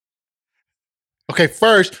Okay,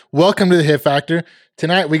 first, welcome to the Hit Factor.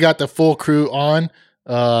 Tonight we got the full crew on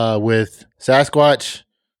with Sasquatch,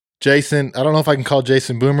 Jason. I don't know if I can call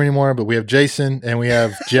Jason Boomer anymore, but we have Jason and we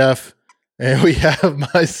have Jeff and we have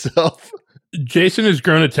myself. Jason has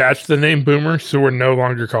grown attached to the name Boomer, so we're no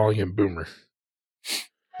longer calling him Boomer.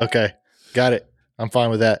 Okay, got it. I'm fine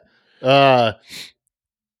with that.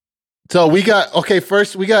 So we got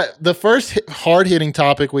the first hard-hitting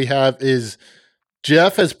topic we have is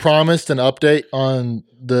Jeff has promised an update on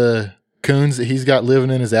the coons that he's got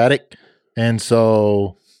living in his attic. And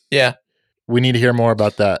so Yeah. we need to hear more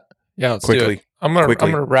about that. Yeah, let's Quickly. do it. I'm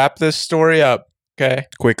gonna wrap this story up. Okay.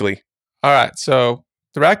 Quickly. All right. So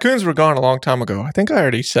the raccoons were gone a long time ago. I think I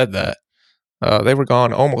already said that. They were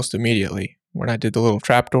gone almost immediately when I did the little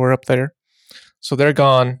trapdoor up there. So they're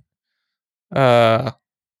gone.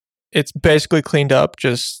 It's basically cleaned up.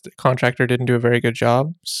 Just the contractor didn't do a very good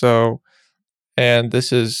job. So, and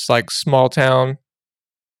this is like small town.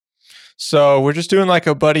 So we're just doing like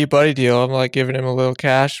a buddy deal. I'm like giving him a little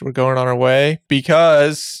cash. We're going on our way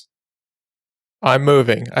because I'm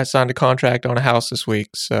moving. I signed a contract on a house this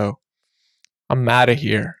week. So I'm out of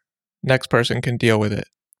here. Next person can deal with it.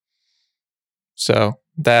 So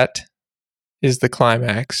that is the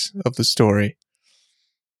climax of the story.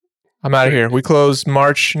 I'm out of here. We closed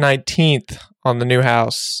March 19th on the new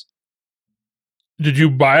house. Did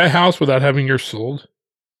you buy a house without having yours sold?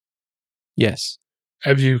 Yes.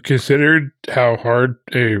 Have you considered how hard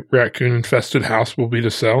a raccoon-infested house will be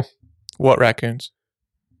to sell? What raccoons?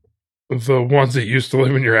 The ones that used to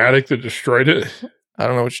live in your attic that destroyed it? I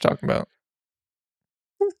don't know what you're talking about.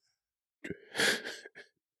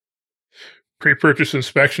 Pre-purchase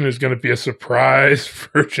inspection is going to be a surprise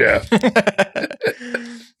for Jeff.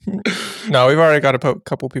 No, we've already got a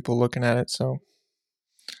couple people looking at it, so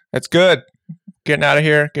that's good. Getting out of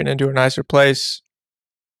here, getting into a nicer place.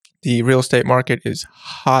 The real estate market is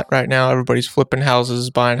hot right now. Everybody's flipping houses,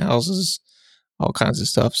 buying houses, all kinds of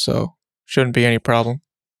stuff, so shouldn't be any problem.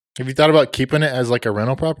 Have you thought about keeping it as like a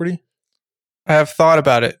rental property? I have thought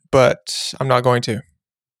about it, but I'm not going to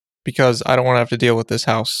because I don't want to have to deal with this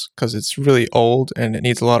house because it's really old and it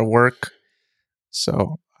needs a lot of work,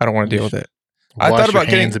 so I don't want to deal with it. I thought about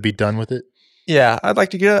getting to be done with it. Yeah, I'd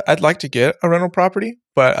like to get a rental property,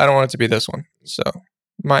 but I don't want it to be this one. So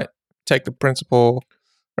might take the principal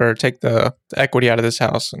or take the equity out of this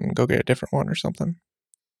house and go get a different one or something.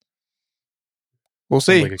 We'll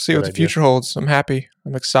see. like a See good what the idea. future holds. I'm happy.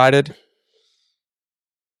 I'm excited.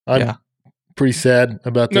 I'm pretty sad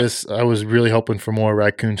about this. I was really hoping for more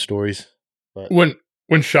raccoon stories. But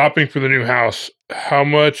When shopping for the new house, how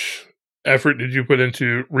much effort did you put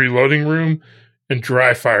into reloading room and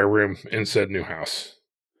dry fire room in said new house?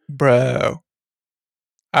 Bro.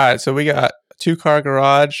 All right, so we got a 2-car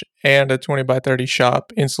garage and a 20 by 30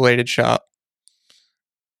 shop, insulated shop,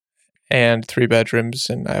 and 3 bedrooms,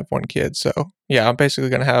 and I have 1 kid. So, yeah, I'm basically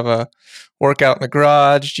going to have a workout in the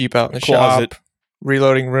garage, Jeep out in the Closet. shop,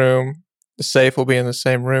 reloading room. The safe will be in the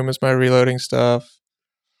same room as my reloading stuff.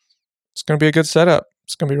 It's going to be a good setup.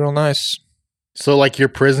 It's going to be real nice. so like your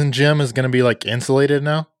prison gym is going to be like insulated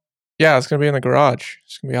now? Yeah, it's going to be in the garage.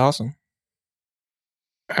 It's going to be awesome.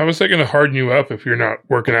 How is that going to harden you up if you're not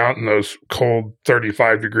working out in those cold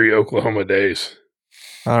 35-degree Oklahoma days?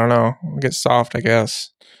 I don't know. I'll get soft, I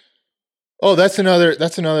guess. Oh, that's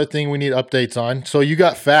another thing we need updates on. So you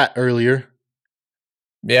got fat earlier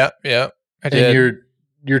Yeah, I and did.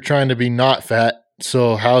 you're trying to be not fat.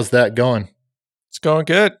 So how's that going? It's going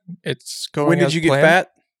good. It's going When did as you get planned. fat?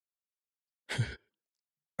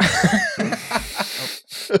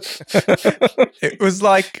 It was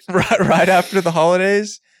like right after the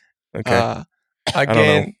holidays. Okay.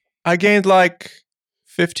 I gained like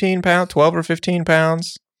 15 pounds, 12 or 15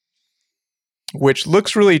 pounds, which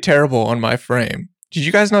looks really terrible on my frame. Did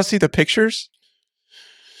you guys not see the pictures?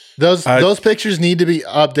 Those pictures need to be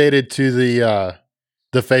updated to the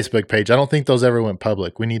Facebook page. I don't think those ever went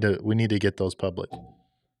public. We need to get those public.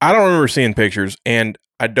 I don't remember seeing pictures, and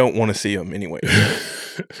I don't want to see them anyway.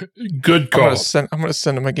 Good I'm call. gonna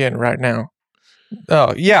send them again right now.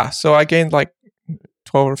 Oh yeah, so I gained like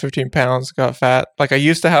 12 or 15 pounds, got fat. Like I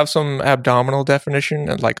used to have some abdominal definition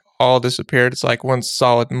and like all disappeared. It's like one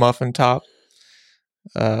solid muffin top.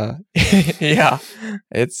 Yeah,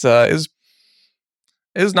 it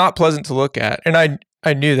was not pleasant to look at. And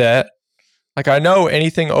I knew that. Like I know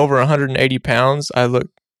anything over 180 pounds, I look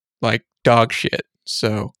like dog shit.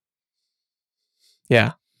 So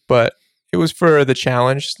yeah, but it was for the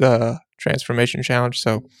challenge, the transformation challenge.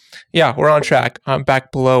 So yeah, we're on track. I'm back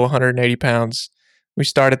below 180 pounds. We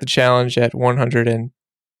started the challenge at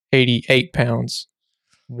 188 pounds.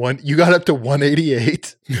 You got up to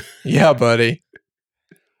 188. Yeah, buddy.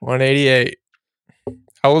 188.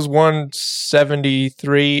 I was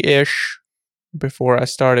 173-ish before I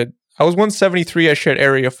started. I was 173-ish at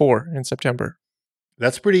Area 4 in September.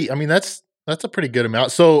 That's pretty. I mean, that's a pretty good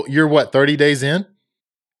amount. So you're what, 30 days in,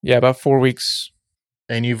 Yeah, about 4 weeks.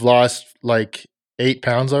 and you've lost like 8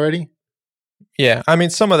 pounds already. Yeah, I mean,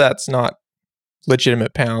 some of that's not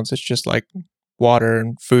legitimate pounds. It's just like water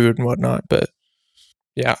and food and whatnot. But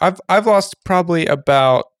yeah, I've lost probably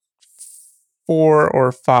about 4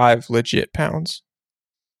 or 5 legit pounds.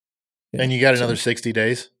 Yeah, And you got so- another 60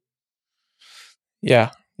 days.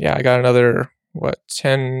 Yeah, I got another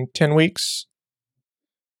 10 weeks.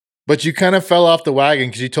 But you kind of fell off the wagon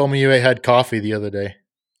because you told me you had coffee the other day.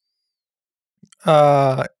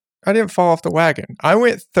 I didn't fall off the wagon. I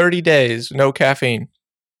went 30 days no caffeine.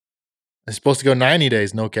 It's supposed to go 90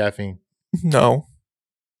 days, no caffeine. No,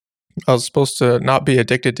 I was supposed to not be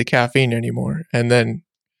addicted to caffeine anymore, and then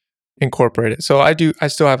incorporate it. So I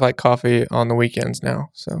still have like coffee on the weekends now.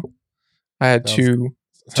 So I had Sounds- two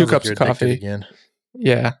Sounds cups you're of addicted coffee. again.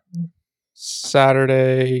 Yeah.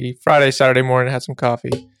 Saturday, Saturday morning, I had some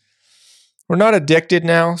coffee. We're not addicted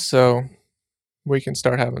now, so we can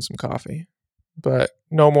start having some coffee. But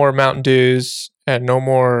no more Mountain Dews and no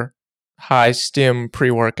more high stim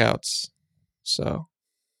pre-workouts. So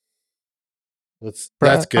That's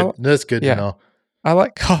Brad, good. That's good yeah. to know. I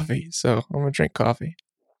like coffee, so I'm going to drink coffee.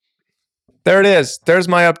 There it is. There's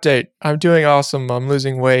my update. I'm doing awesome. I'm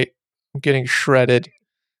losing weight. I'm getting shredded.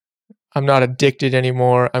 I'm not addicted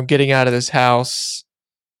anymore. I'm getting out of this house,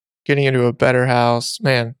 getting into a better house.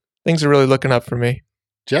 Man, things are really looking up for me.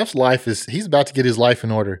 Jeff's life he's about to get his life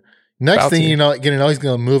in order. Next About thing to. you know, he's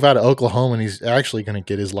going to move out of Oklahoma and he's actually going to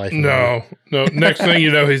get his life in order. No. Next thing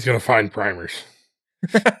you know, he's going to find primers.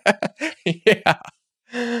 Yeah.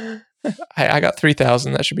 I got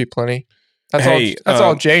 3,000. That should be plenty. That's Hey, all. That's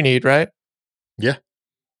all Jay need, right?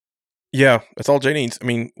 Yeah, that's all Jay needs. I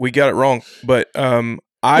mean, we got it wrong, but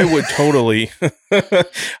I would totally.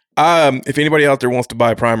 If anybody out there wants to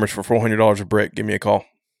buy primers for $400 a brick, give me a call.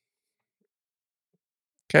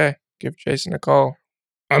 Okay, give Jason a call.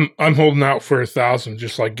 I'm holding out for 1,000,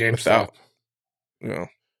 just like GameStop. Yeah.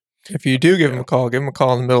 If you do give him a call in the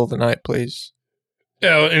middle of the night, please.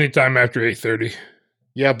 Yeah, anytime after 8:30.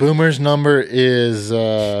 Yeah, Boomer's number is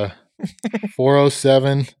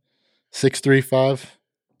 407 635.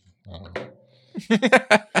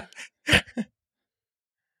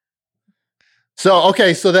 So,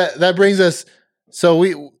 okay, so that brings us. So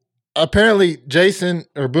we apparently Jason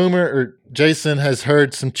or Boomer or Jason has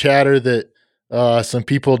heard some chatter that some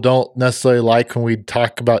people don't necessarily like when we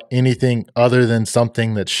talk about anything other than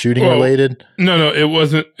something that's shooting Well, related. No, it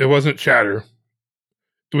wasn't chatter.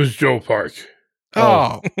 It was Joe Park.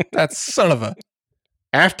 Oh, that son of a.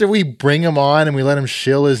 After we bring him on and we let him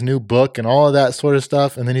shill his new book and all of that sort of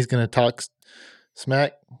stuff, and then he's going to talk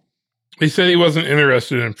smack. He said he wasn't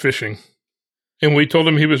interested in fishing. And we told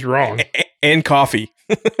him he was wrong. And coffee.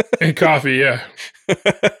 And coffee, yeah.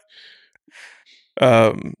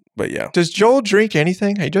 But yeah. Does Joel drink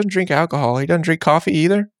anything? He doesn't drink alcohol. He doesn't drink coffee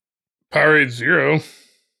either. Powerade Zero.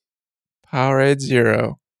 Powerade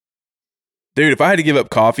Zero. Dude, if I had to give up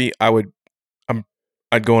coffee,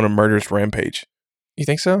 I'd go on a murderous rampage. You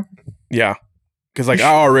think so? Yeah. Because like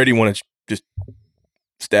I already want to just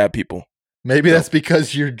stab people. Maybe that's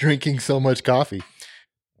because you're drinking so much coffee.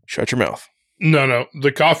 Shut your mouth. No.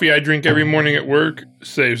 The coffee I drink every morning at work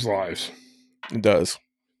saves lives. It does.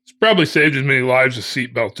 It's probably saved as many lives as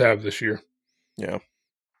seatbelts have this year. Yeah.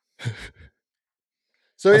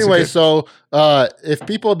 So That's a anyway, good- so if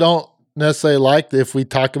people don't necessarily like if we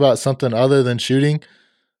talk about something other than shooting,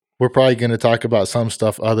 we're probably going to talk about some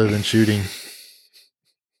stuff other than shooting.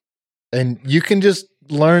 And you can just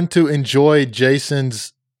learn to enjoy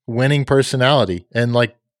Jason's winning personality and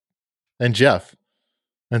Jeff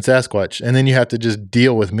and Sasquatch. And then you have to just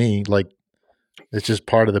deal with me. Like it's just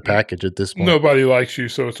part of the package at this point. Nobody likes you,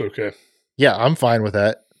 so it's okay. Yeah, I'm fine with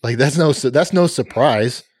that. Like that's no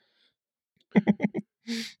surprise.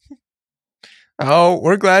 Oh,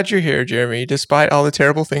 we're glad you're here, Jeremy, despite all the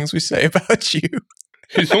terrible things we say about you.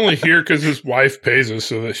 He's only here because his wife pays us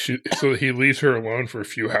so that he leaves her alone for a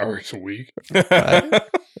few hours a week. Right.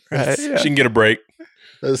 Right? She can get a break.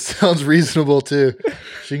 That sounds reasonable too.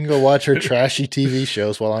 She can go watch her trashy TV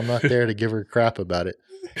shows while I'm not there to give her crap about it.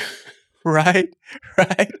 Right.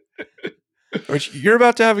 Which you're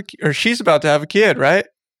about to have or she's about to have a kid, right?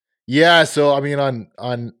 Yeah, so I mean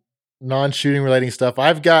on non-shooting relating stuff,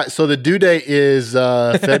 I've got the due date is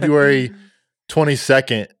February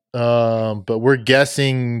 22nd. But we're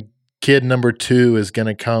guessing kid number 2 is going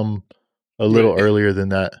to come a little earlier than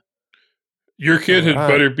that. Your kid had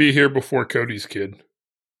Alright. better be here before Cody's kid.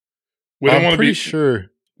 We don't I'm want to pretty be sure.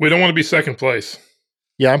 We don't want to be second place.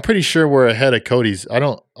 Yeah, I'm pretty sure we're ahead of Cody's. I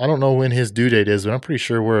don't know when his due date is, but I'm pretty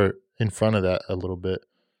sure we're in front of that a little bit.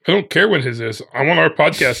 I don't care when his is. I want our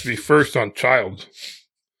podcast to be first on child.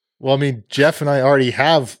 Well, I mean, Jeff and I already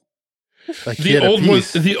have a The kid old apiece.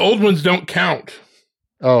 ones, the old ones don't count.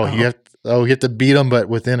 You have to beat them, but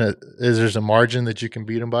there's a margin that you can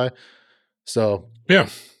beat them by. So Yeah.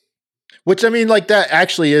 which I mean, like that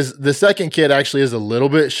actually is the second kid actually is a little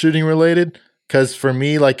bit shooting related because for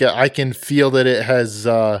me, like I can feel that it has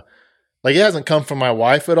like it hasn't come from my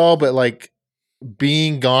wife at all, but like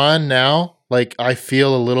being gone now, like I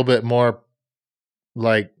feel a little bit more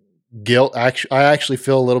like guilt. Actually, I actually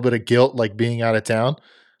feel a little bit of guilt like being out of town.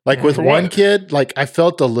 Like with For one what? kid, like I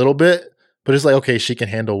felt a little bit, but it's like okay, she can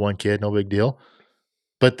handle one kid, no big deal.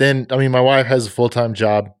 But then, I mean, my wife has a full-time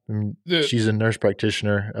job. I mean, The- she's a nurse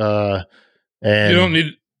practitioner. And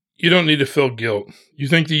You don't need to feel guilt. You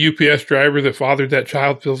think the UPS driver that fathered that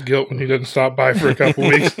child feels guilt when he doesn't stop by for a couple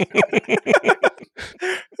weeks?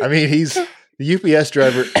 I mean, the UPS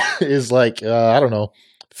driver is like, I don't know,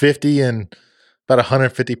 50 and about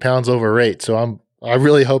 150 pounds overweight. So I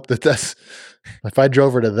really hope that's, if I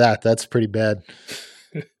drove her to that's pretty bad.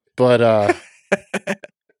 But,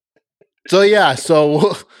 so yeah,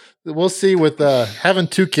 so we'll see with having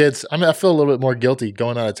two kids. I mean, I feel a little bit more guilty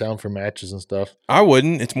going out of town for matches and stuff. I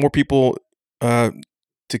wouldn't. It's more people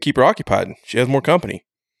to keep her occupied. She has more company.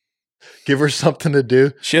 Give her something to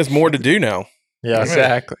do. She has more to do now. Yeah,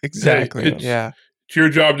 Exactly. It's- Yeah. It's your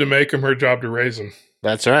job to make them, her job to raise them.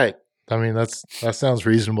 that's right. I mean, that sounds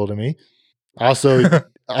reasonable to me. I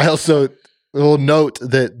also will note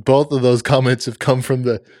that both of those comments have come from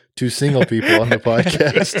the two single people on the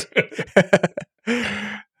podcast.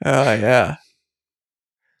 Oh yeah.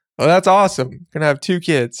 Well, that's awesome. Gonna have two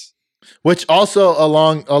kids. Which also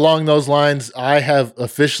along those lines, I have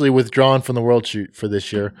officially withdrawn from the World Shoot for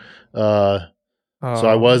this year. So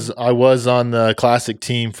I was on the classic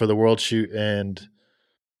team for the World Shoot, and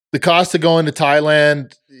the cost of going to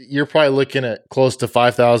Thailand, you're probably looking at close to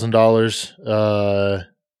 $5,000.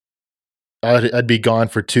 I'd be gone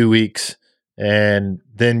for 2 weeks, and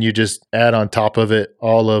then you just add on top of it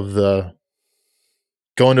all of the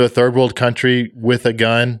going to a third world country with a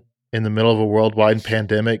gun in the middle of a worldwide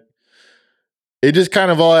pandemic. It just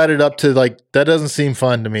kind of all added up to like that doesn't seem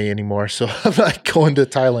fun to me anymore. So I'm not going to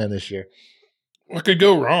Thailand this year. What could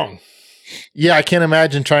go wrong? Yeah, I can't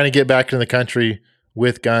imagine trying to get back in the country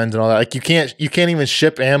with guns and all that. Like you can't even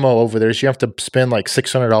ship ammo over there. So you have to spend like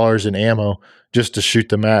 $600 in ammo just to shoot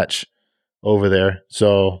the match over there.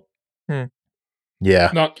 So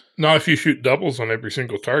yeah. Not if you shoot doubles on every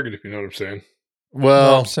single target, if you know what I'm saying.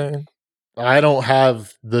 Well, I'm saying. I don't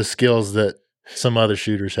have the skills that some other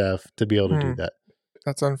shooters have to be able to do that.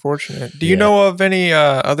 That's unfortunate. Do you Yeah. know of any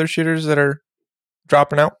other shooters that are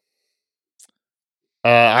dropping out?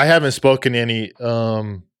 I haven't spoken to any.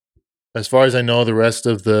 As far as I know, the rest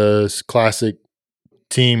of the classic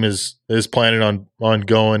team is planning on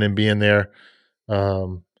going and being there. I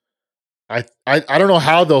don't know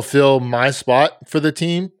how they'll fill my spot for the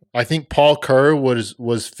team. I think Paul Kerr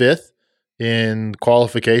was fifth in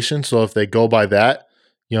qualification. So if they go by that,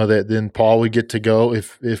 then Paul would get to go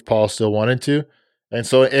if Paul still wanted to. And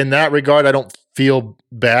so in that regard, I don't feel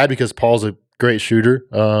bad because Paul's a great shooter.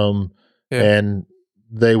 And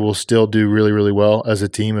they will still do really, really well as a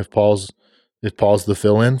team if Paul's the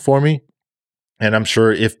fill-in for me. And I'm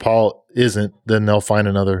sure if Paul isn't, then they'll find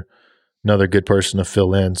another good person to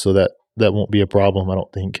fill in. So that won't be a problem, I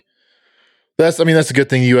don't think. That's a good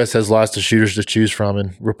thing. The U.S. has lots of shooters to choose from,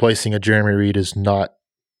 and replacing a Jeremy Reed is not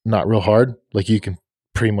real hard. Like you can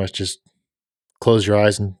pretty much just close your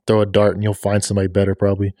eyes and throw a dart, and you'll find somebody better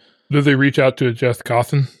probably. Did they reach out to a Jeff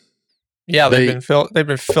Cawthon? Yeah, they've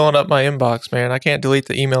been filling up my inbox, man. I can't delete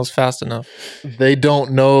the emails fast enough. They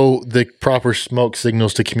don't know the proper smoke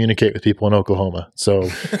signals to communicate with people in Oklahoma, so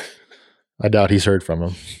I doubt he's heard from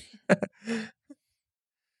them.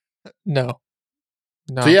 No,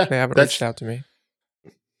 So, yeah, they haven't that's- reached out to me.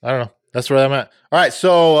 I don't know. That's where I'm at. All right,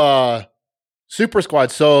 so Super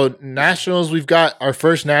Squad. So nationals, we've got our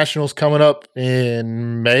first nationals coming up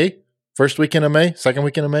in May. First weekend of May, second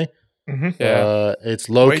weekend of May. Mm-hmm. Yeah, It's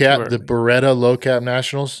low Way too cap, the early. Beretta low cap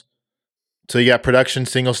nationals. So you got production,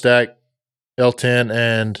 single stack, L10,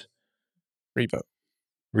 and Revo,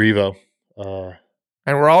 Revo.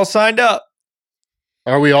 and we're all signed up.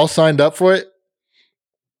 Are we all signed up for it?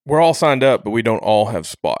 We're all signed up, but we don't all have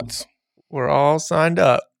spots. We're all signed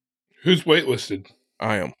up. Who's waitlisted?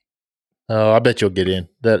 I am. Oh, I bet you'll get in.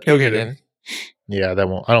 He'll get in. in. Yeah, that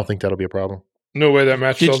won't. I don't think that'll be a problem. No way that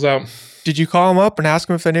match Did sells out. Did you call him up and ask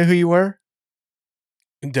him if they knew who you were?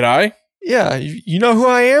 Did I? Yeah, you know who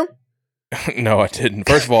I am? No, I didn't.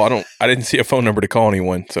 First of all, I didn't see a phone number to call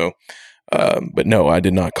anyone. So, but no, I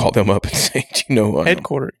did not call them up and say, "Do you know who I am?"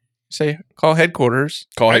 Headquarters. Say, call headquarters.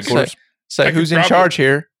 Call I headquarters. Say who's in charge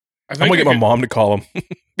here. I I'm gonna get my mom to call him.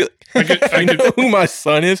 You know who my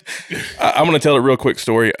son is? I'm gonna tell a real quick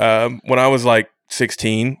story. When I was like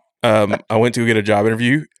 16, I went to get a job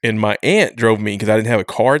interview, and my aunt drove me because I didn't have a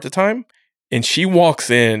car at the time. And she walks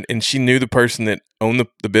in, and she knew the person that owned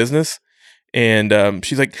the business. And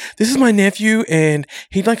she's like, "This is my nephew, and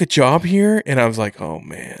he'd like a job here." And I was like, "Oh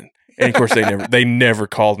man!" And of course, they never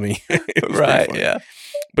called me. It was pretty funny. Yeah.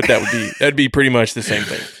 But that'd be pretty much the same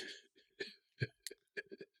thing.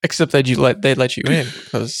 Except that they'd let you in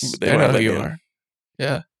because They they might know who let you me in. are.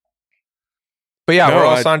 Yeah. But yeah, No, we're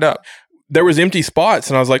all signed up. There was empty spots,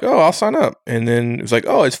 and I was like, "Oh, I'll sign up." And then it was like,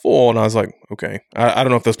 "Oh, it's full," and I was like, "Okay." I don't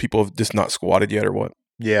know if those people have just not squatted yet or what.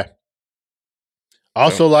 Yeah. I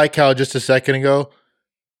also like how just a second ago,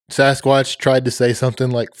 Sasquatch tried to say something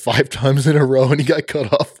like 5 times in a row and he got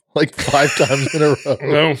cut off like 5 times in a row.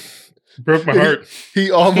 No, broke my heart. He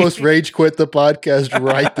almost rage quit the podcast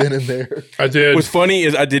right then and there. I did. What's funny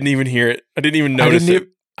is I didn't even hear it. I didn't even notice it.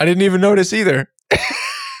 I didn't even notice either.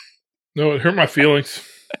 No, it hurt my feelings.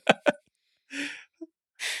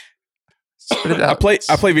 Spit it I out.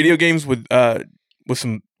 play video games with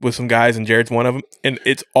some guys, and Jared's one of them, and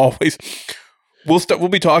it's always we'll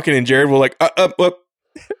be talking, and Jared will like up,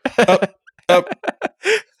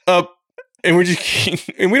 and we just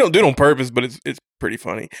and we don't do it on purpose, but it's pretty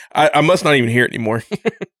funny. I must not even hear it anymore.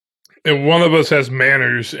 And one of us has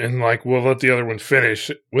manners, and like we'll let the other one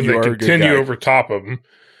finish when You they are a good continue guy. over top of them.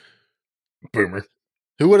 Boomer.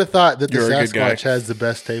 Who would have thought that the You're a good guy. Sasquatch has the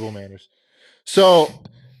best table manners?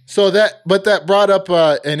 That brought up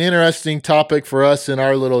an interesting topic for us in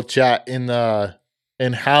our little chat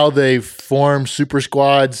in how they form super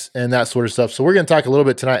squads and that sort of stuff. So we're going to talk a little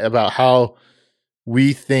bit tonight about how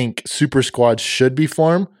we think super squads should be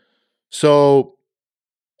formed. So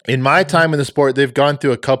in my time in the sport, they've gone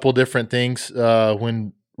through a couple different things.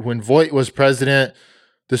 When Voigt was president,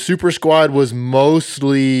 the super squad was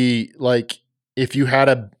mostly like if you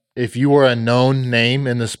were a known name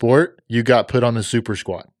in the sport, you got put on the super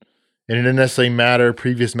squad. And it didn't necessarily matter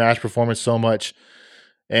previous match performance so much.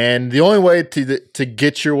 And the only way to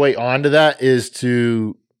get your way onto that is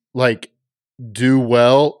to like do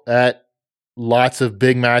well at lots of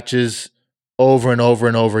big matches over and over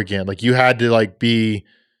and over again. Like you had to like be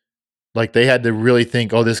like they had to really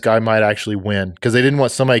think, oh, this guy might actually win, because they didn't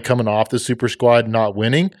want somebody coming off the super squad not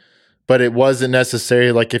winning. But it wasn't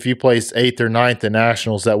necessarily like if you placed 8th or 9th in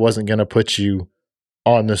nationals, that wasn't going to put you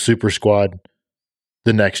on the super squad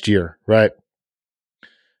the next year, right?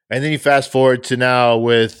 And then you fast forward to now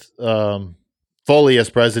with Foley as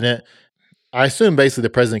president. I assume basically the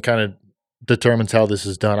president kind of determines how this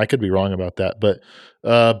is done. I could be wrong about that, but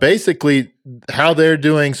basically how they're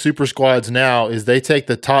doing super squads now is they take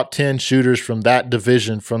the top 10 shooters from that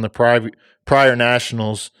division from the prior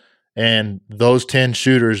nationals, and those 10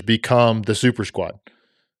 shooters become the super squad.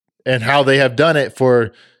 And how they have done it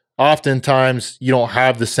for oftentimes you don't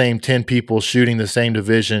have the same 10 people shooting the same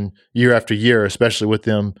division year after year, especially with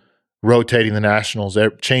them rotating the nationals,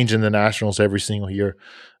 changing the nationals every single year.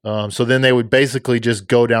 So then they would basically just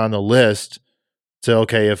go down the list to,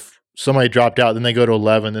 okay, if somebody dropped out, then they go to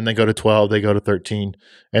 11, then they go to 12, they go to 13,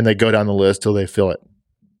 and they go down the list till they fill it.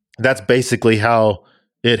 That's basically how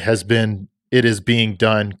it is being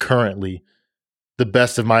done currently, the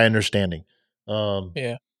best of my understanding.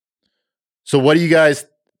 Yeah. So what do you guys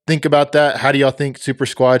think about that? How do y'all think super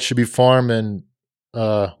squads should be formed, and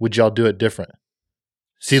would y'all do it different?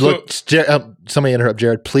 See, look, somebody interrupt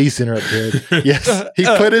Jared. Please interrupt Jared. Yes, he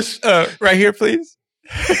put his right here, please.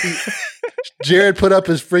 Jared put up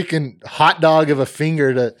his freaking hot dog of a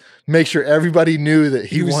finger to make sure everybody knew that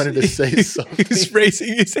he wanted to say something. He was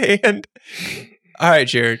raising his hand. All right,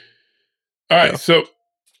 Jared. All right. So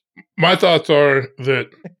my thoughts are that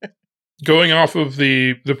going off of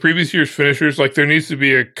the previous year's finishers, like there needs to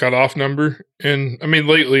be a cutoff number. And I mean,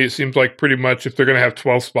 lately it seems like pretty much if they're going to have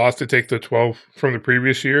 12 spots, to take the 12 from the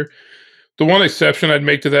previous year. The one exception I'd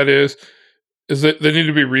make to that is that they need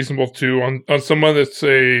to be reasonable too on someone that's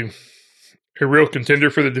a real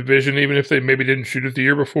contender for the division, even if they maybe didn't shoot it the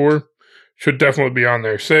year before, should definitely be on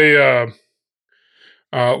there. Say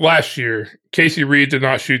last year, Casey Reed did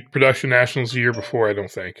not shoot production nationals the year before, I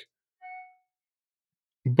don't think.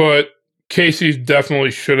 But Casey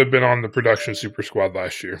definitely should have been on the production super squad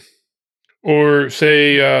last year. Or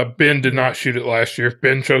say Ben did not shoot it last year. If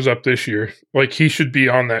Ben shows up this year, like he should be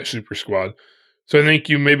on that super squad. So I think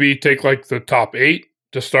you maybe take like the top 8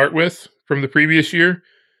 to start with from the previous year.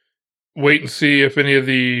 wait and see if any of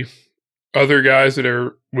the other guys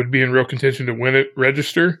that would be in real contention to win it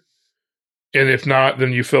register. And if not,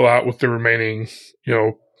 then you fill out with the remaining,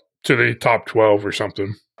 to the top 12 or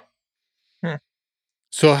something.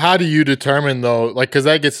 So how do you determine though? Like, because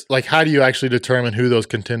that gets like, how do you actually determine who those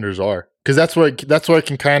contenders are? Because that's what it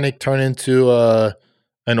can kind of turn into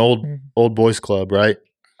an old boys club, right?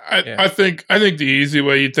 I think the easy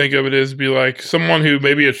way you'd think of it is be like someone who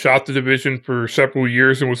maybe had shot the division for several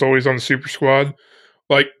years and was always on the super squad.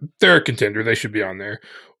 Like, they're a contender, they should be on there.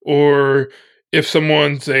 Or if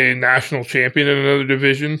someone's a national champion in another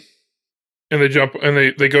division and they jump and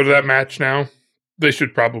they go to that match now, they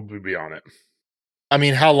should probably be on it. I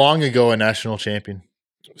mean, how long ago a national champion?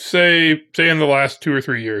 Say in the last 2 or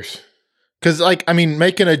 3 years. Because, like, I mean,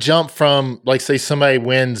 making a jump from, like, say somebody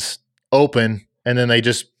wins open and then they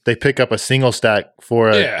pick up a single stack for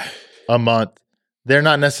a month, they're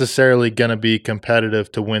not necessarily going to be competitive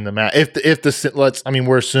to win the match.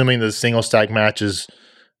 We're assuming the single stack match is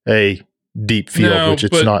a deep field, which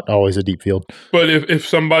it's not always a deep field. But if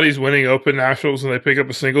somebody's winning open nationals and they pick up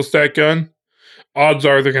a single stack gun, odds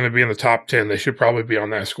are they're going to be in the top 10. They should probably be on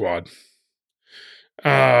that squad.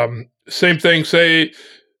 Same thing.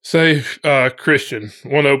 Say Christian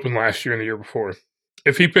won open last year and the year before.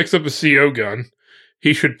 If he picks up a CO gun,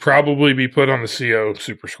 he should probably be put on the CO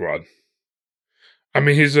super squad. I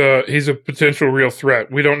mean, he's a potential real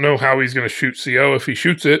threat. We don't know how he's going to shoot CO if he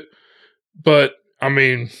shoots it, but I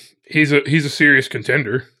mean, he's a serious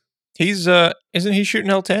contender. He's isn't he shooting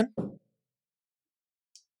L10?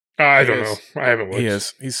 I don't know. I haven't looked. He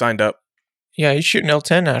is. He's signed up. Yeah, he's shooting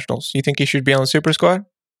L10 nationals. You think he should be on the super squad?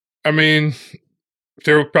 I mean,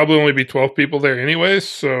 there will probably only be 12 people there anyways,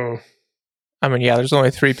 so... I mean, yeah, there's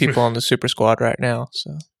only 3 people on the super squad right now,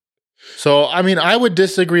 So, I mean, I would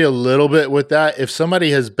disagree a little bit with that. If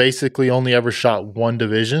somebody has basically only ever shot one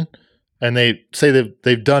division, and they say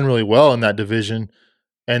they've done really well in that division,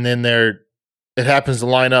 and then it happens to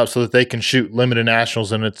line up so that they can shoot limited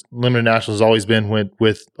nationals, and it's limited nationals has always been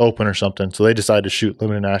with open or something, so they decide to shoot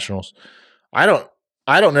limited nationals. I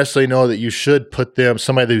don't necessarily know that you should put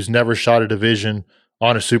somebody who's never shot a division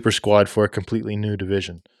on a super squad for a completely new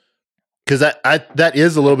division. Because that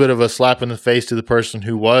is a little bit of a slap in the face to the person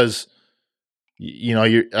who was,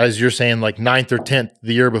 as you're saying, like 9th or 10th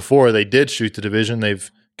the year before, they did shoot the division. They've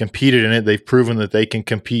competed in it. They've proven that they can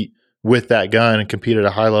compete with that gun and compete at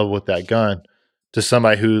a high level with that gun. To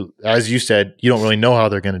somebody who, as you said, you don't really know how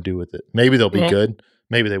they're going to do with it. Maybe they'll be good.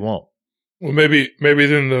 Maybe they won't. Well, maybe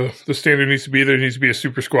then the standard needs to be there needs to be a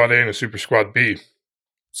super squad A and a super squad B.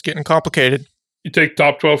 It's getting complicated. You take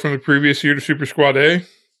top 12 from the previous year to super squad A,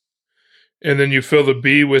 and then you fill the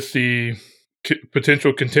B with the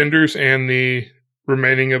potential contenders and the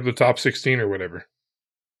remaining of the top 16 or whatever.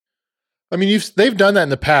 I mean, they've done that in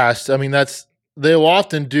the past. I mean, they'll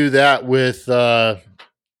often do that with, when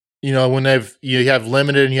you have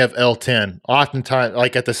limited and you have L10. Oftentimes,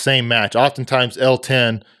 like at the same match, oftentimes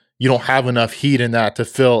L10, you don't have enough heat in that to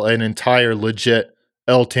fill an entire legit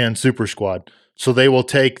L10 super squad. So they will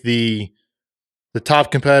take the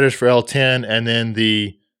top competitors for L10 and then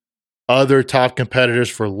the other top competitors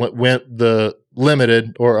for the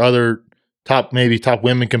limited or other top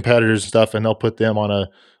women competitors and stuff, and they'll put them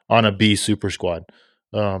on a B super squad.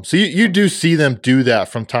 So you do see them do that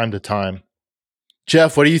from time to time.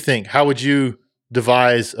 Jeff, what do you think? How would you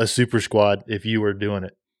devise a super squad if you were doing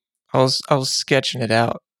it? I was sketching it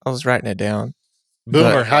out. I was writing it down.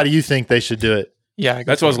 Boomer, how do you think they should do it? Yeah,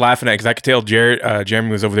 that's what I was laughing at because I could tell Jeremy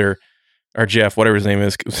was over there, or Jeff, whatever his name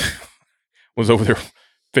is, was over there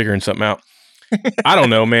figuring something out. I don't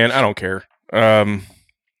know, man. I don't care.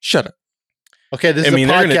 Shut up. Okay, this is a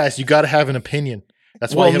podcast. You got to have an opinion.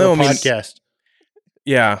 That's why you have a podcast.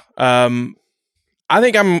 Yeah. I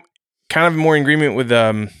think I'm kind of more in agreement with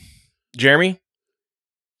Jeremy.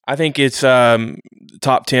 I think it's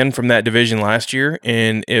top 10 from that division last year,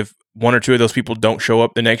 and if 1 or 2 of those people don't show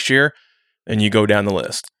up the next year, then you go down the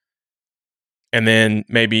list. And then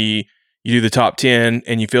maybe you do the top 10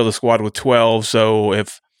 and you fill the squad with 12. So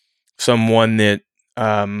if someone that,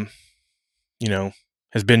 has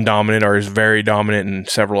been dominant or is very dominant in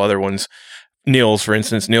several other ones, Nils, for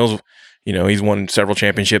instance, he's won several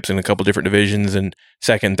championships in a couple different divisions and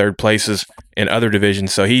second, third places in other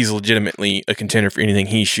divisions. So he's legitimately a contender for anything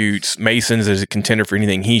he shoots. Mason's is a contender for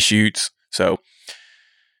anything he shoots. So,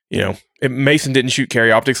 Mason didn't shoot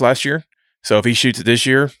carry optics last year. So if he shoots it this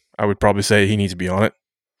year, I would probably say he needs to be on it.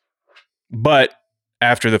 But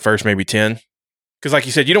after the first maybe 10, because like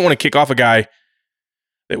you said, you don't want to kick off a guy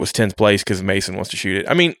that was 10th place because Mason wants to shoot it.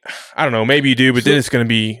 I mean, I don't know, maybe you do, but then it's going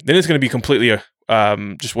to be completely a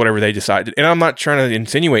just whatever they decide. And I'm not trying to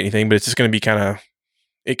insinuate anything, but it's just going to be kind of,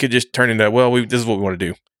 it could just turn into, well, this is what we want to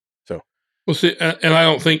do. So, well, see, and I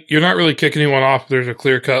don't think you're not really kicking anyone off. There's a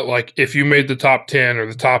clear cut, like if you made the top 10 or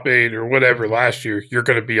the top 8 or whatever last year, you're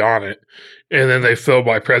going to be on it. And then they fill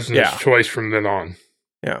by president's choice from then on.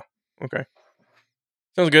 Yeah. Okay.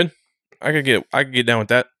 Sounds good. I could get down with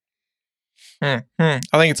that. I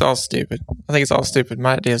think it's all stupid.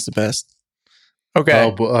 My idea is the best. Okay.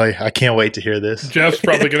 Oh boy, I can't wait to hear this. Jeff's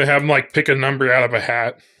probably going to have him like pick a number out of a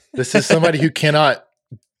hat. This is somebody who cannot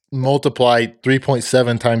multiply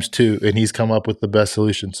 3.7 times 2, and he's come up with the best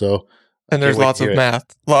solution. So, and there's lots of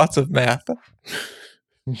math. Lots of math.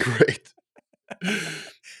 Great.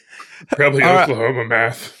 Probably Oklahoma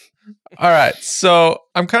math. All right. So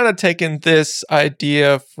I'm kind of taking this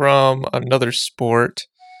idea from another sport,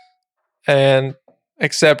 and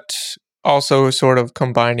except also sort of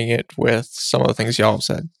combining it with some of the things y'all have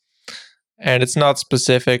said. And it's not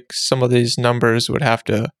specific. Some of these numbers would have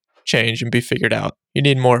to change and be figured out. You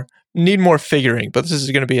need more figuring, but this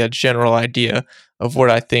is going to be a general idea of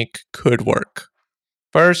what I think could work.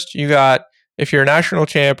 First, you got, if you're a national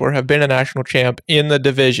champ or have been a national champ in the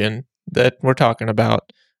division that we're talking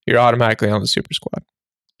about, you're automatically on the super squad.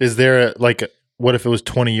 Is there what if it was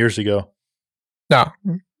 20 years ago? No.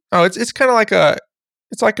 Oh, it's kind of like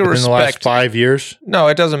it's like a respect. In the last 5 years? No,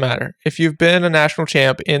 it doesn't matter. If you've been a national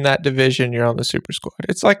champ in that division, you're on the super squad.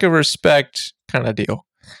 It's like a respect kind of deal.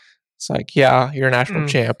 It's like, yeah, you're a national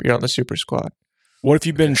champ. You're on the super squad. What if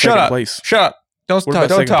you've been second place? Shut up.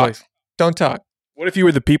 Don't talk. What if you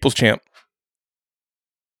were the people's champ?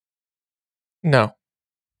 No.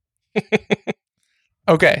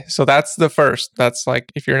 Okay, so that's the first. That's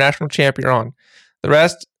like, if you're a national champ, you're on. The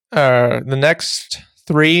rest, the next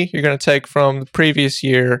 3, you're going to take from the previous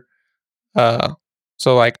year.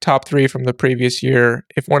 So like top 3 from the previous year.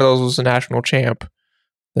 If one of those was a national champ,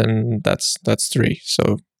 then that's 3.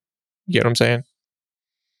 So you get what I'm saying?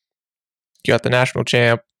 You got the national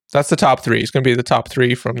champ. That's the top 3. It's going to be the top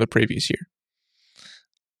 3 from the previous year.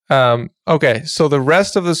 Okay, so the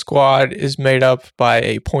rest of the squad is made up by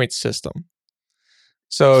a point system.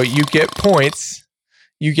 So you get points.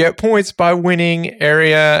 You get points by winning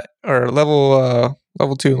area or level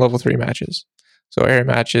 2 and level 3 matches. So area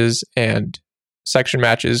matches and section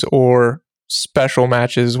matches or special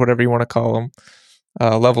matches, whatever you want to call them,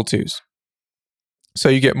 level 2s. So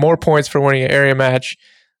you get more points for winning an area match.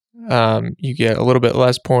 You get a little bit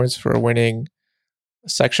less points for winning a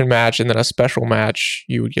section match, and then a special match,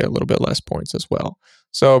 you would get a little bit less points as well.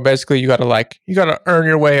 So basically, you got to earn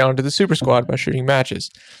your way onto the super squad by shooting matches.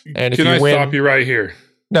 And Can I stop you right here?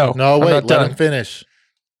 No, wait, let him finish.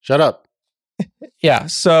 Shut up. Yeah.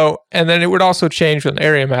 So, and then it would also change with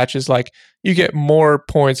area matches. Like you get more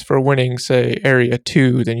points for winning, say, area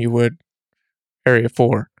 2 than you would area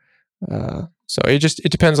 4. So it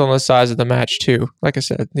depends on the size of the match too. Like I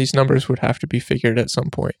said, these numbers would have to be figured at some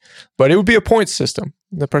point, but it would be a point system.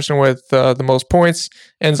 The person with the most points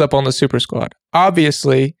ends up on the super squad.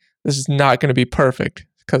 Obviously, this is not going to be perfect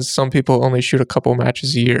because some people only shoot a couple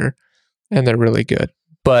matches a year and they're really good.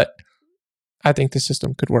 But I think the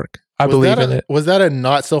system could work. I believe in it. Was that a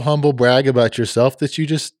not so humble brag about yourself that you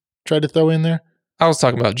just tried to throw in there? I was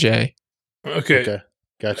talking about Jay. Okay.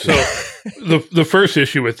 Gotcha. So the first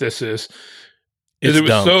issue with this is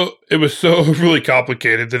it was so really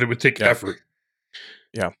complicated that it would take effort.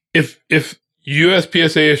 Yeah. If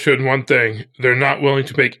USPSA has shown one thing, they're not willing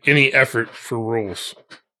to make any effort for rules.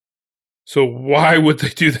 So why would they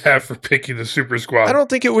do that for picking the super squad? I don't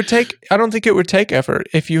think it would take effort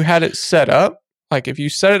if you had it set up. Like if you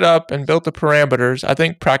set it up and built the parameters, I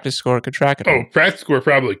think Practice Score could track it. Oh, Practice Score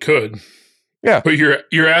probably could. Yeah. But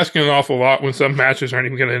you're asking an awful lot when some matches aren't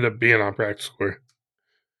even going to end up being on Practice Score.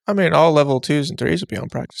 I mean, all level 2s and 3s would be on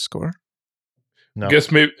Practice Score. No.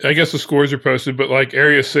 I guess the scores are posted, but like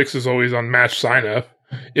Area 6 is always on match sign up.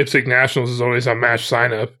 IPSC Nationals is always on match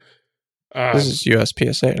sign up. This is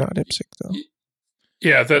USPSA, not IPSC, though.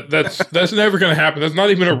 Yeah, that's never going to happen. That's not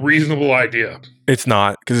even a reasonable idea. It's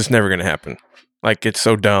not, because it's never going to happen. Like, it's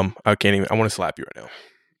so dumb. I can't even. I want to slap you right now.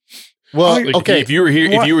 Well, like, okay. If you were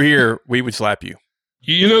here, we would slap you.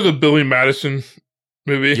 You know the Billy Madison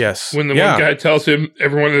movie? Yes. When the one guy tells him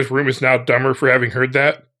everyone in this room is now dumber for having heard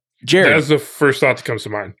that. Jared. That's the first thought that comes to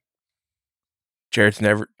mind. Jared's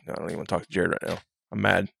never. I don't even want to talk to Jared right now. I'm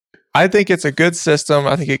mad. I think it's a good system.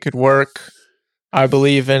 I think it could work. I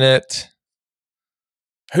believe in it.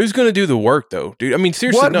 Who's going to do the work, though, dude? I mean,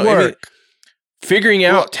 seriously, what work? I mean, figuring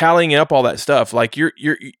out, tallying up all that stuff. Like you're.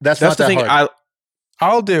 That's not the thing. Hard.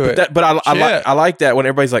 I'll do it. But I like that when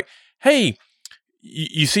everybody's like, "Hey,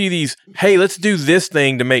 you see these, hey, let's do this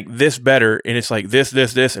thing to make this better. And it's like this.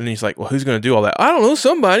 And he's like, well, who's going to do all that? I don't know,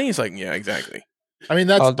 somebody. It's like, yeah, exactly. I mean,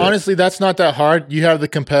 that's not that hard. You have the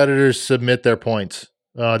competitors submit their points.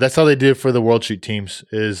 That's how they did it for the World Shoot teams,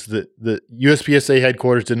 is that the USPSA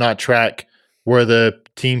headquarters did not track where the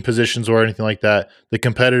team positions were or anything like that. The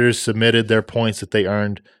competitors submitted their points that they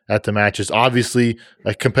earned at the matches. Obviously,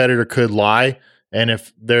 a competitor could lie, and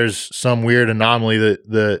if there's some weird anomaly, that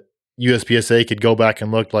the USPSA could go back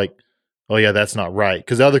and look like, oh yeah, that's not right.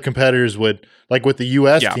 Because the other competitors would, like with the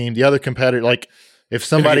US team, the other competitor, like if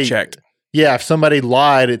somebody checked. Yeah, if somebody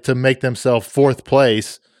lied to make themselves fourth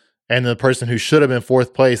place, and the person who should have been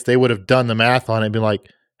fourth place, they would have done the math on it and been like,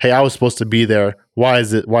 hey, I was supposed to be there. Why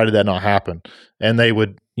did that not happen? And they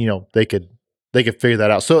would, they could figure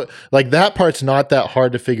that out. So like that part's not that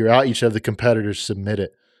hard to figure out. You should have the competitors submit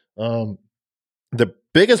it. The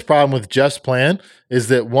biggest problem with Jeff's plan is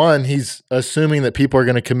that, one, he's assuming that people are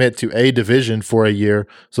going to commit to a division for a year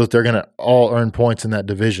so that they're going to all earn points in that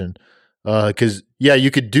division. Because,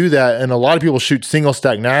 you could do that. And a lot of people shoot single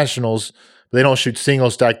stack nationals. They don't shoot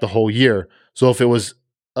single stack the whole year. So if it was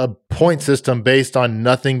a point system based on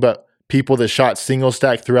nothing but people that shot single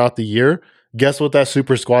stack throughout the year, guess what that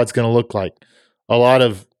super squad's going to look like? A lot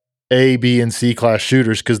of A, B, and C class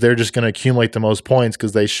shooters, because they're just going to accumulate the most points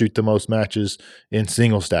because they shoot the most matches in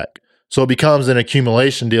single stack. So it becomes an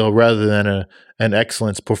accumulation deal rather than an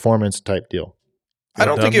excellence performance type deal. I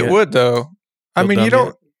don't think it would, though. I mean, you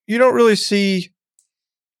don't really see.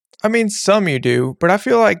 I mean, some you do, but I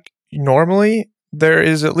feel like normally there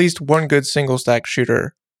is at least one good single stack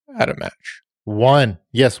shooter at a match. One.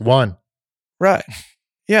 Right.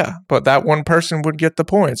 Yeah, but that one person would get the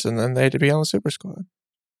points, and then they'd be on the super squad.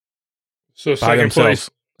 So second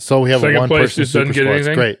place. So we have a one person super squad. It's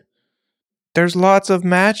great. There's lots of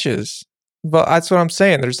matches, but that's what I'm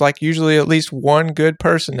saying. There's like usually at least one good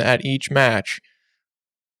person at each match.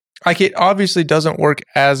 Like it obviously doesn't work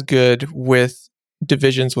as good with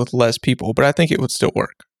divisions with less people, but I think it would still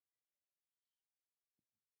work.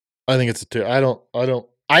 I think it's a two. I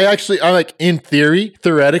like in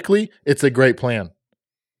theoretically, it's a great plan.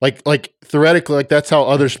 Like theoretically, like that's how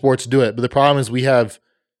other sports do it. But the problem is we have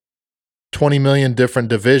 20 million different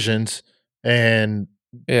divisions, and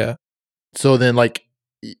so then like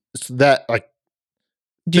that, like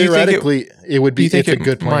theoretically it would be, it's a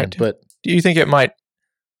good plan. But do you think it might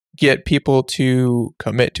get people to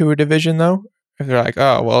commit to a division though? If they're like,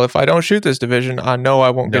 oh well, if I don't shoot this division, I know I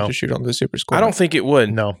won't get to shoot on the super squad. I don't think it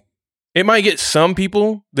would. No. It might get some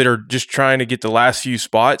people that are just trying to get the last few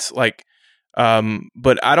spots, like,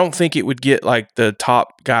 but I don't think it would get like the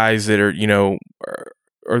top guys that are,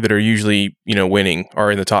 or that are usually, winning,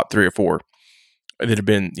 or in the top 3 or 4 that have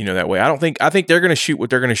been, that way. I think they're going to shoot what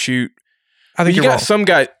they're going to shoot. I think you got some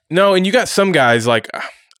guy. No, and you got some guys like,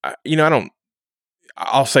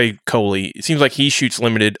 I'll say Coley. It seems like he shoots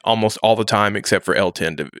limited almost all the time, except for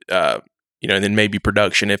L10 and then maybe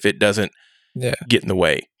production if it doesn't get in the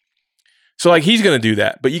way. So like he's going to do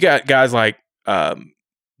that, but you got guys like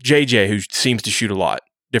JJ who seems to shoot a lot,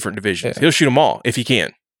 different divisions. He'll shoot them all if he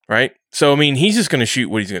can, right? So I mean, he's just going to shoot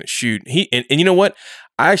what he's going to shoot. And you know what?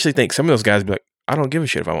 I actually think some of those guys would be like, I don't give a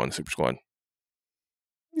shit if I want the super squad.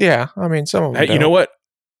 Yeah, I mean, some of them. Hey, you know what?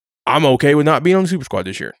 I'm okay with not being on the super squad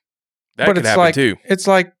this year. That could happen too. It's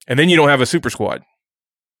like, and then you don't have a super squad.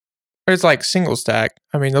 It's like single stack.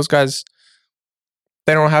 I mean, those guys,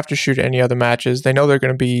 they don't have to shoot any other matches. They know they're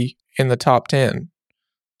going to be in the top 10.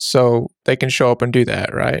 So they can show up and do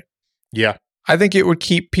that, right? Yeah. I think it would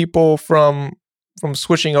keep people from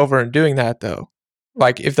switching over and doing that, though.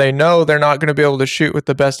 Like, if they know they're not going to be able to shoot with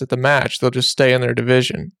the best at the match, they'll just stay in their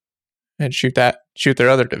division and shoot their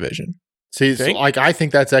other division. See, so I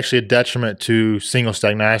think that's actually a detriment to single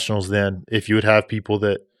stack nationals then, if you would have people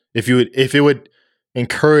that, if it would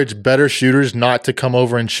encourage better shooters not to come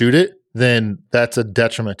over and shoot it, then that's a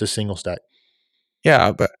detriment to single stack.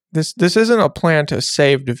 Yeah, but this isn't a plan to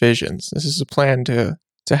save divisions. This is a plan to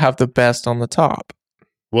have the best on the top.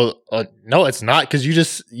 Well, no, it's not, because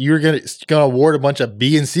you're gonna award a bunch of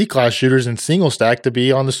B and C class shooters in single stack to be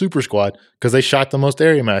on the super squad because they shot the most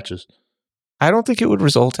area matches. I don't think it would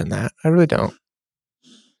result in that. I really don't.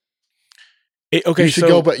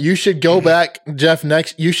 You should go back, Jeff.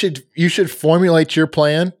 Next, you should formulate your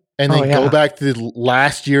plan and then go back to the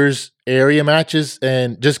last year's area matches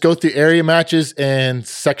and just go through area matches and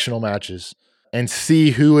sectional matches and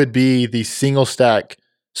see who would be the single stack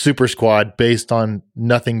super squad based on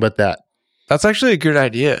nothing but that. That's actually a good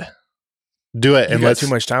idea. Do it. You got too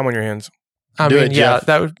much time on your hands.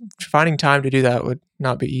 Finding time to do that would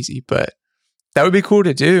not be easy, but that would be cool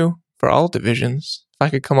to do for all divisions. If I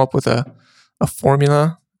could come up with a a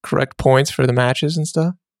formula, correct points for the matches and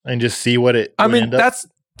stuff. And just see what it. I would mean, end up.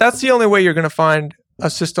 that's the only way you're going to find a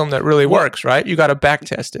system that really works, right? You got to back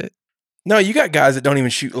test it. No, you got guys that don't even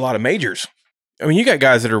shoot a lot of majors. I mean, you got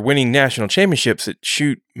guys that are winning national championships that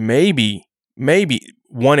shoot maybe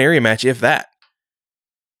one area match, if that.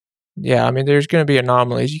 Yeah, I mean, there's going to be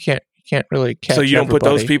anomalies. You can't really catch. So you don't put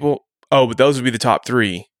those everybody. people. Oh, but those would be the top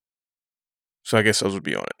 3. So I guess those would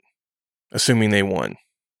be on it, assuming they won.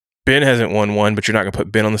 Ben hasn't won one, but you're not going to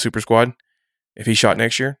put Ben on the super squad if he shot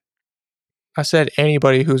next year. I said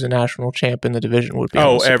anybody who's a national champ in the division would be.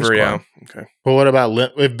 On the super ever, squad. yeah. Okay. Well, what about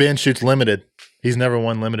if Ben shoots limited? He's never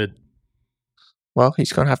won limited. Well,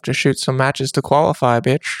 he's going to have to shoot some matches to qualify,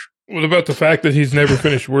 bitch. What about the fact that he's never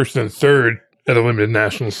finished worse than 3rd at a limited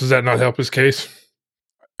nationals? Does that not help his case?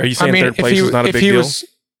 Are you saying third place is not a big deal?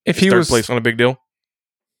 If he third was place not a big deal?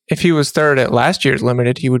 If he was 3rd at last year's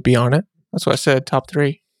limited, he would be on it. That's what I said. Top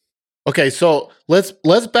 3. Okay, so let's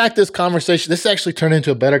back this conversation. This actually turned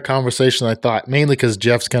into a better conversation than I thought, mainly because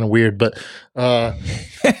Jeff's kind of weird. But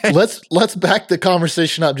let's back the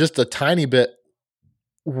conversation up just a tiny bit.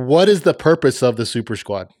 What is the purpose of the super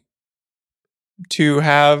squad? To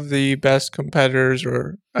have the best competitors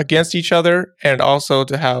or against each other, and also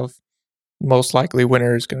to have most likely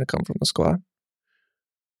winner is going to come from the squad.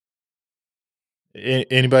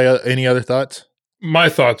 Anybody? Any other thoughts? My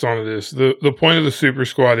thoughts on it is the point of the super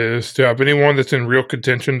squad is to have anyone that's in real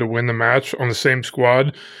contention to win the match on the same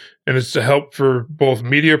squad, and it's to help for both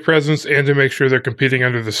media presence and to make sure they're competing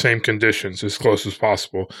under the same conditions as close as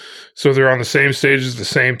possible. So they're on the same stages at the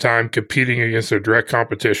same time, competing against their direct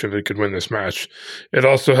competition that could win this match. It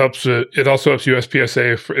also helps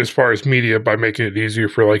USPSA as far as media by making it easier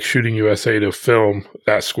for like Shooting USA to film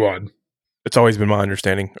that squad. It's always been my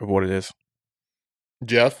understanding of what it is.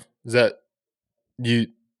 Jeff, is that you?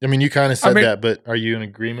 I mean, you kind of said that, but are you in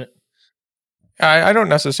agreement? I don't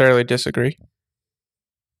necessarily disagree.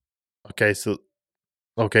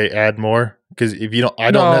 Okay, add more, because if you don't, I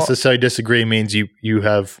don't necessarily disagree means you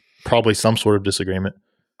have probably some sort of disagreement.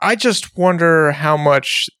 I just wonder how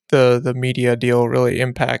much the media deal really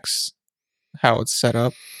impacts how it's set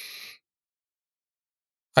up.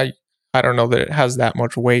 I don't know that it has that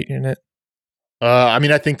much weight in it. I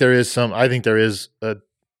mean, I think there is a I think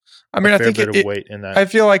fair bit of weight in that. I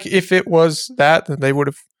feel like if it was that, then they would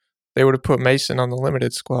have put Mason on the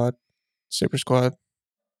limited squad, super squad.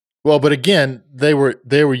 Well, but again, they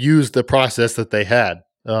were used the process that they had,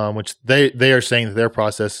 which they are saying that their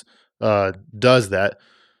process does that.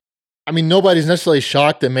 I mean, nobody's necessarily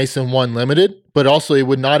shocked that Mason won limited, but also it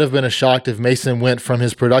would not have been a shock if Mason went from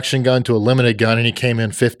his production gun to a limited gun and he came in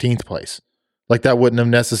 15th place. Like that wouldn't have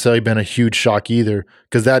necessarily been a huge shock either,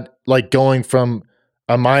 because that, like, going from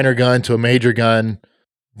a minor gun to a major gun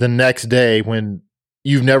the next day when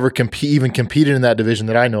you've never even competed in that division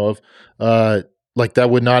that I know of, like that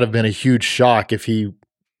would not have been a huge shock if he,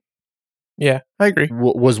 yeah, I agree,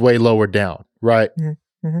 was way lower down, right?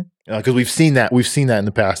 Mm-hmm. Because we've seen that in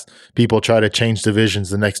the past. People try to change divisions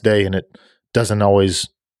the next day, and it doesn't always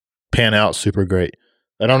pan out super great.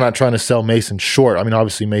 And I'm not trying to sell Mason short. I mean,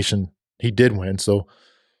 obviously Mason, he did win, so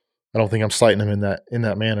I don't think I'm slighting him in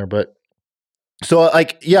that manner. But so,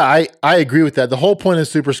 like, yeah, I agree with that. The whole point of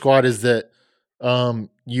Super Squad is that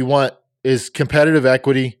you want is competitive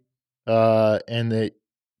equity, and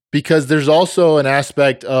because there's also an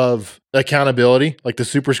aspect of accountability. Like the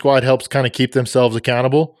Super Squad helps kind of keep themselves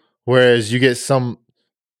accountable, whereas you get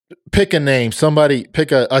pick a name, somebody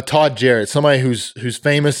pick a Todd Jarrett, somebody who's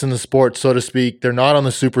famous in the sport, so to speak. They're not on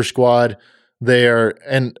the Super Squad.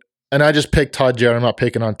 And I just picked Todd Jarrett. I'm not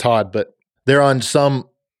picking on Todd, but they're on some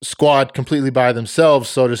squad completely by themselves,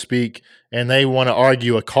 so to speak, and they want to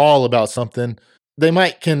argue a call about something. They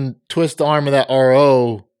can twist the arm of that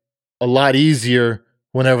RO a lot easier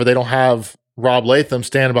whenever they don't have Rob Latham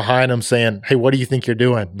standing behind them saying, "Hey, what do you think you're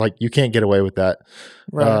doing?" Like, you can't get away with that.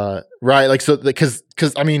 Right. Right. Like, so, because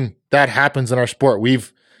I mean, that happens in our sport. We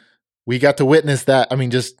got to witness that. I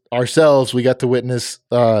mean, just ourselves, we got to witness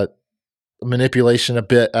manipulation a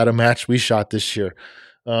bit at a match we shot this year.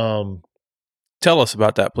 Tell us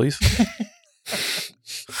about that, please.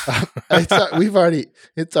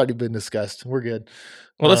 It's already been discussed. We're good.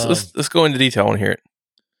 Well, let's go into detail and hear it.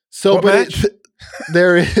 So,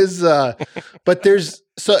 there is, but there's,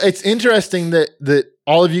 so it's interesting that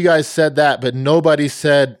all of you guys said that, but nobody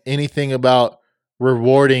said anything about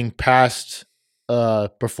rewarding past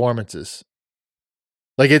performances.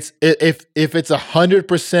 Like if it's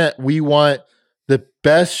 100%, we want the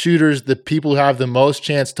best shooters, the people who have the most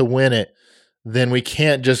chance to win it, then we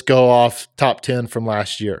can't just go off top 10 from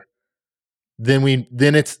last year. then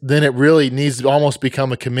it really needs to almost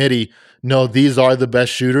become a committee. No, these are the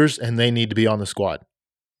best shooters, and they need to be on the squad.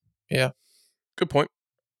 Yeah, good point.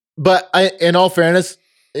 But in all fairness,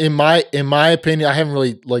 in my opinion, I haven't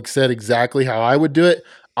really said exactly how I would do it.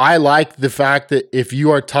 I like the fact that if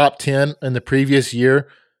you are top 10 in the previous year,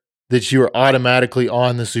 that you are automatically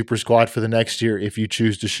on the super squad for the next year if you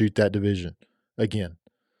choose to shoot that division again.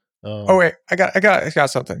 Oh wait, I got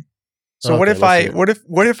something. So Okay,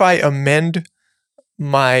 what if I amend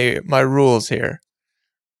my rules here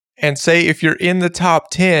and say if you're in the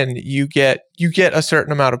top 10, you get a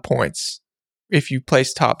certain amount of points if you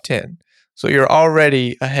place top 10. So you're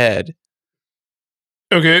already ahead.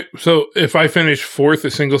 Okay, so if I finish 4th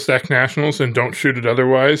at single stack nationals and don't shoot it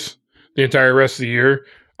otherwise the entire rest of the year,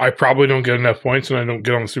 I probably don't get enough points and I don't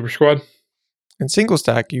get on the super squad. In single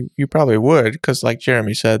stack, you probably would, because like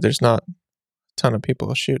Jeremy said, there's not a ton of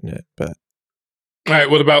people shooting it. But all right,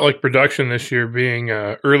 what about like production this year being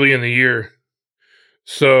early in the year?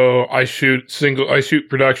 So I shoot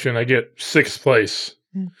production, I get 6th place.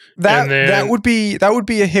 That would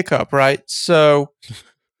be a hiccup, right? So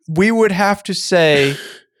we would have to start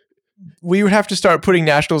putting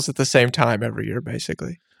nationals at the same time every year,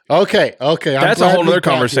 basically. Okay. That's a whole other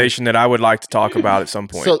conversation that I would like to talk about at some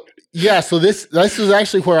point. So this is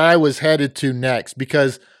actually where I was headed to next,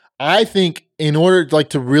 because I think in order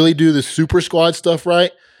to really do the super squad stuff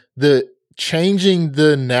right, the changing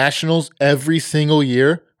the nationals every single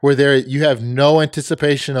year where you have no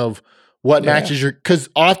anticipation of what matches because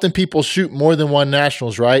often people shoot more than one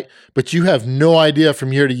nationals, right? But you have no idea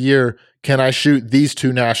from year to year, can I shoot these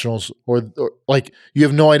 2 nationals or you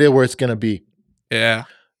have no idea where it's going to be. Yeah.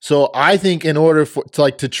 So I think in order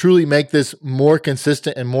to truly make this more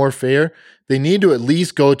consistent and more fair, they need to at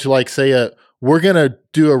least go to say we're going to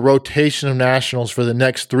do a rotation of nationals for the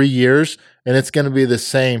next 3 years, and it's going to be the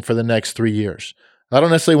same for the next 3 years. I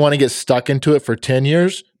don't necessarily want to get stuck into it for 10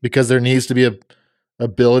 years because there needs to be a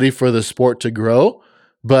ability for the sport to grow.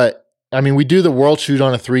 But I mean, we do the world shoot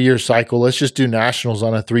on a 3-year cycle. Let's just do nationals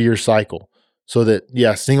on a 3-year cycle. So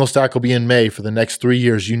that, single stack will be in May for the next 3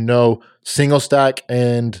 years. Single stack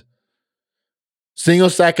and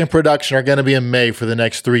production are going to be in May for the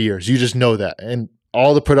next 3 years. You just know that. And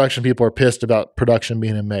all the production people are pissed about production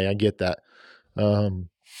being in May. I get that.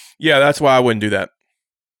 Yeah, that's why I wouldn't do that.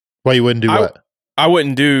 Why you wouldn't do what? I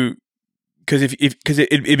wouldn't do, because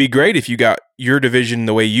it'd be great if you got your division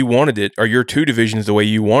the way you wanted it, or your 2 divisions the way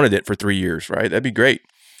you wanted it for 3 years, right? That'd be great.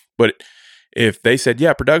 But if they said,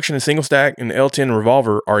 production and single stack and L10 and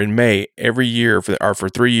revolver are in May every year for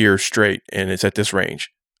 3 years straight, and it's at this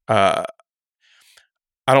range, I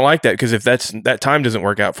don't like that, because if that time doesn't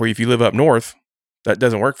work out for you, if you live up north, that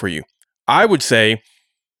doesn't work for you. I would say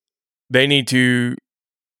they need to,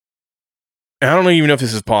 and I don't even know if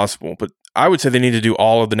this is possible, but I would say they need to do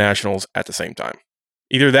all of the nationals at the same time.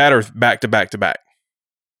 Either that or back to back to back.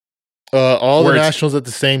 All the nationals at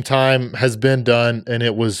the same time has been done, and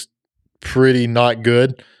it was pretty not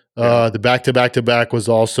good. The back to back to back was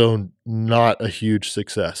also not a huge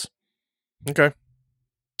success. Okay.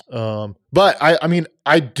 But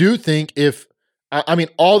I do think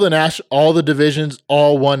all the divisions,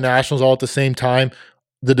 all won nationals all at the same time,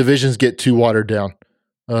 the divisions get too watered down.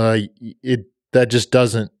 That just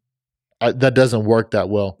doesn't work that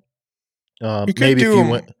well. Maybe if you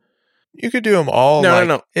went, you could do them all.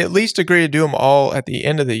 No. At least agree to do them all at the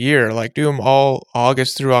end of the year. Do them all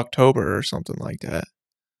August through October or something like that.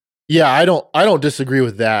 Yeah, I don't disagree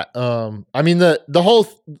with that. The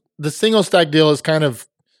single stack deal is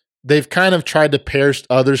they've kind of tried to pair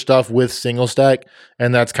other stuff with single stack,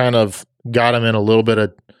 and that's kind of got them in a little bit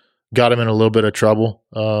of trouble.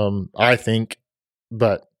 I think,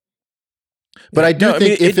 but I do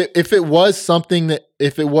think if it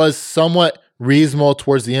was somewhat reasonable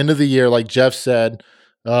towards the end of the year, like Jeff said,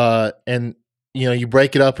 and you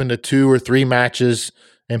break it up into 2 or 3 matches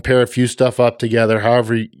and pair a few stuff up together,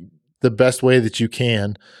 however the best way that you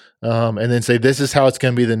can, and then say this is how it's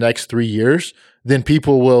going to be the next 3 years, then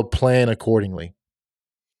people will plan accordingly.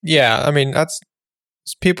 Yeah, that's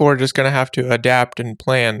people are just going to have to adapt and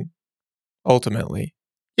plan ultimately.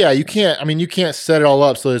 Yeah, you can't set it all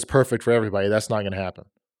up so that it's perfect for everybody. That's not going to happen.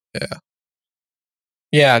 Yeah.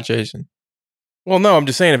 Yeah, Jason. Well, no, I'm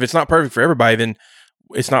just saying if it's not perfect for everybody, then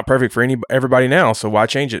it's not perfect for everybody now. So why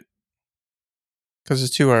change it? Because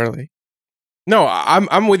it's too early. No,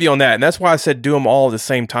 I'm with you on that, and that's why I said do them all at the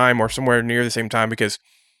same time or somewhere near the same time, because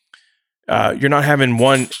you're not having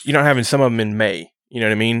some of them in May. You know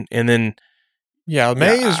what I mean? And then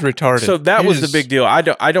May is retarded. So that was the big deal. I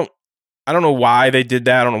don't know why they did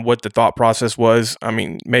that. I don't know what the thought process was.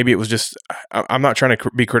 Maybe it was just, I'm not trying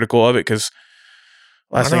to be critical of it, because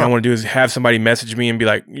Last thing I want to do is have somebody message me and be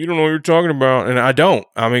like, you don't know what you're talking about. And I don't.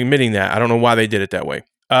 I'm admitting that. I don't know why they did it that way.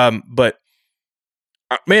 But,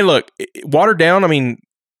 man, look, watered down, I mean,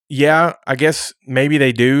 yeah, I guess maybe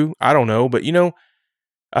they do. I don't know. But,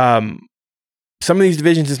 some of these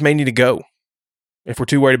divisions just may need to go if we're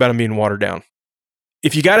too worried about them being watered down.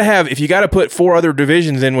 If you got to put 4 other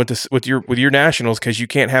divisions in with your nationals because you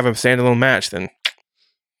can't have a standalone match, then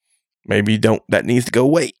maybe that needs to go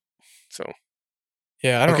away. So,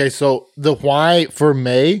 yeah. Okay, so the why for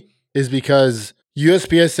May is because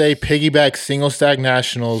USPSA piggybacks single stack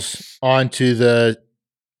nationals onto the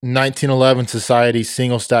 1911 Society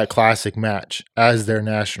single stack classic match as their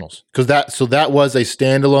nationals because that was a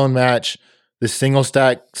standalone match. The single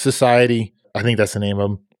stack society, I think that's the name of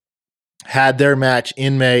them, had their match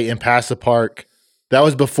in May in Paso Park. That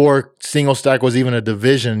was before single stack was even a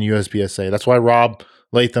division in USPSA. That's why Rob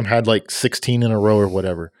Latham had like 16 in a row or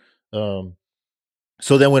whatever.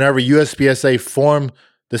 So then whenever USPSA formed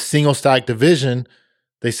the single stack division,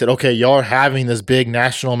 they said, okay, y'all are having this big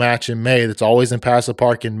national match in May that's always in Paso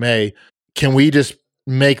Park in May. Can we just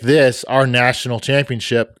make this our national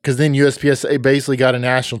championship? Because then USPSA basically got a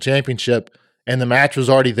national championship and the match was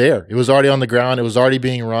already there. It was already on the ground. It was already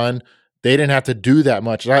being run. They didn't have to do that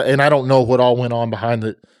much. And I don't know what all went on behind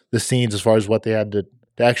the scenes as far as what they had to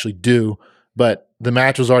actually do, but the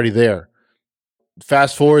match was already there.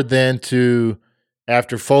 Fast forward then to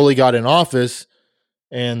after Foley got in office,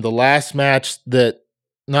 and the last match that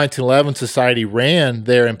 1911 Society ran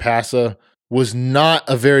there in Paso was not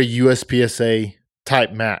a very USPSA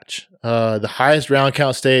type match. The highest round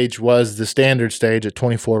count stage was the standard stage at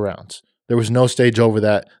 24 rounds. There was no stage over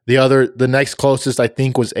that. The next closest I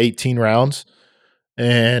think was 18 rounds,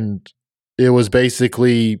 and it was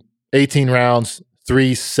basically 18 rounds,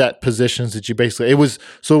 3 set positions that you basically. It was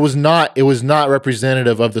not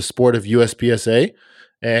representative of the sport of USPSA,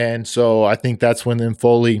 and so I think that's when then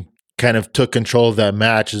Foley kind of took control of that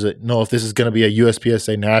match. Is that no, if this is going to be a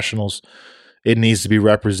USPSA Nationals, it needs to be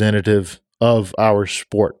representative of our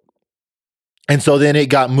sport. And so then it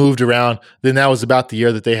got moved around. Then that was about the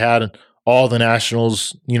year that they had all the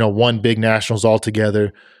nationals, one big nationals all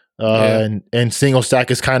together. And single stack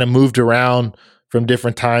has kind of moved around from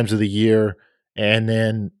different times of the year. And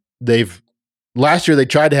then last year they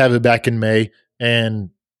tried to have it back in May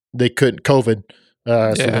and they couldn't, COVID.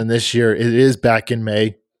 So then this year it is back in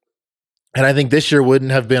May. And I think this year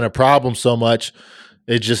wouldn't have been a problem so much.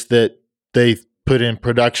 It's just that they put in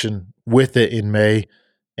production with it in May,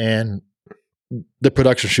 and the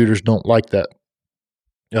production shooters don't like that.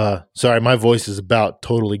 Sorry, my voice is about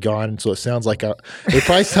totally gone, and so it sounds like it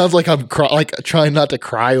probably sounds like I'm trying not to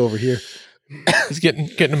cry over here. He's getting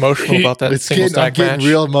emotional about that. I'm getting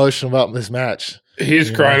real emotional about this match.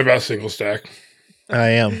 He's crying about single stack. I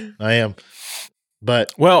am.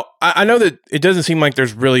 But I know that it doesn't seem like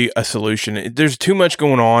there's really a solution. There's too much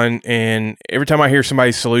going on, and every time I hear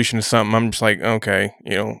somebody's solution to something, I'm just like, okay,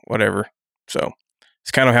 whatever. So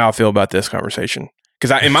it's kind of how I feel about this conversation.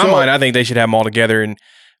 Because in my mind, I think they should have them all together, and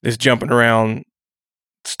this jumping around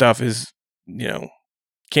stuff is,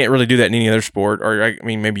 can't really do that in any other sport. Or I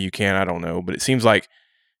mean, maybe you can. I don't know, but it seems like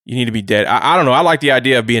you need to be I don't know. I like the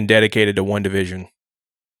idea of being dedicated to one division.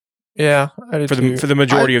 Yeah, I did for the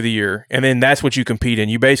majority of the year, and then that's what you compete in.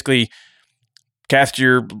 You basically cast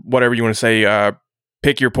your whatever you want to say,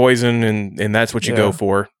 pick your poison, and that's what you go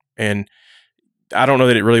for. And I don't know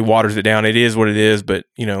that it really waters it down. It is what it is, but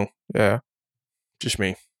just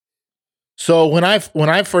me. So when I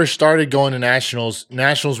first started going to nationals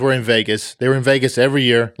were in Vegas. They were in Vegas every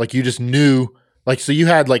year. Like you just knew. So you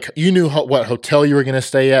had you knew what hotel you were going to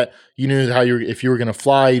stay at. You knew if you were going to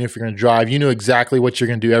fly, even if you're going to drive. You knew exactly what you're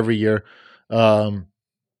going to do every year. It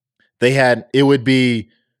would be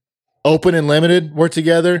open and limited were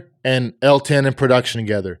together, and L10 and production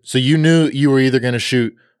together. So you knew you were either going to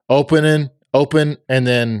shoot open and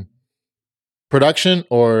then production,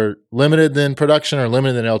 or limited then production, or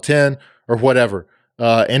limited then L10, or whatever.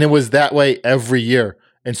 And it was that way every year.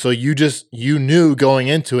 And so you knew going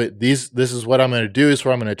into it, this is what I'm going to do, this is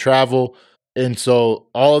where I'm going to travel. And so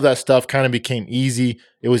all of that stuff kind of became easy.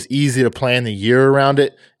 It was easy to plan the year around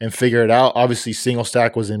it and figure it out. Obviously, single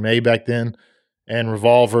stack was in May back then, and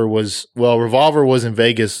Revolver was in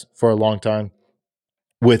Vegas for a long time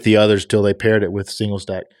with the others till they paired it with single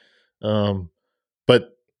stack.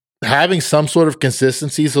 But having some sort of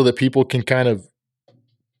consistency so that people can kind of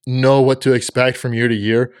know what to expect from year to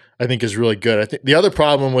year, I think is really good. I think the other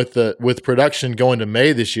problem with production going to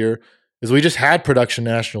May this year is we just had production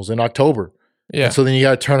nationals in October. Yeah. And so then you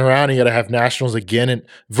got to turn around and you got to have nationals again, and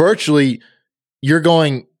virtually you're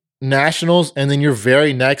going nationals, and then your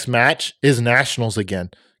very next match is nationals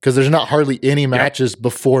again, because there's not hardly any matches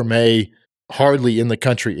before May, hardly in the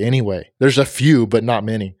country anyway. There's a few, but not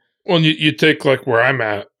many. Well, you take like where I'm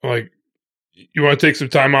at, like you want to take some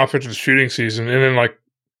time off into the shooting season, and then like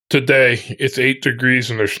today it's 8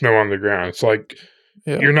 degrees and there's snow on the ground. It's like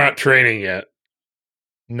you're not training yet.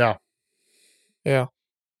 No. Yeah.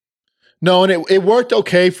 No, and it worked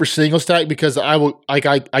okay for single stack because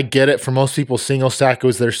I get it. For most people, single stack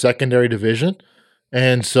was their secondary division,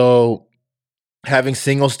 and so having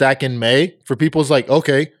single stack in May for people is like,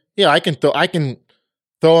 okay, yeah, I can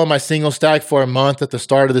throw on my single stack for a month at the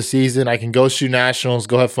start of the season. I can go shoot nationals,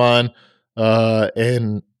 go have fun,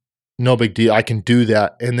 and no big deal. I can do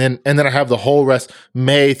that, and then I have the whole rest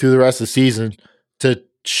May through the rest of the season to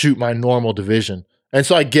shoot my normal division, and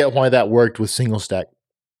so I get why that worked with single stack.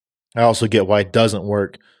 I also get why it doesn't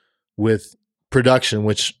work with production,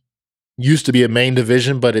 which used to be a main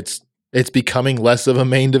division, but it's becoming less of a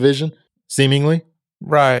main division, seemingly.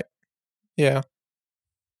 Right. Yeah.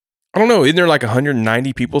 I don't know. Isn't there like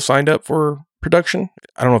 190 people signed up for production?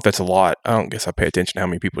 I don't know if that's a lot. I don't guess I pay attention to how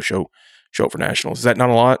many people show up for nationals. Is that not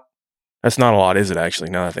a lot? That's not a lot, is it,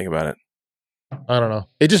 actually, now that I think about it? I don't know.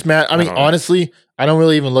 It just matters. I mean, honestly, I don't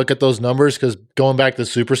really even look at those numbers because going back to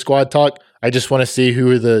Super Squad talk, I just want to see who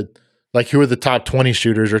are the top 20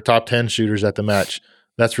 shooters or top 10 shooters at the match.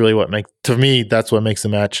 That's really what makes the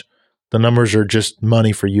match. The numbers are just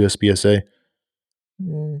money for USBSA.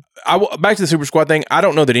 Back to the Super Squad thing. I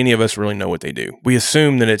don't know that any of us really know what they do. We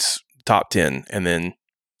assume that it's top 10, and then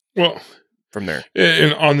from there.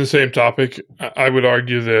 And on the same topic, I would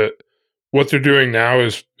argue that what they're doing now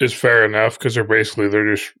is fair enough because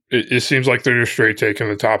it seems like they're just straight taking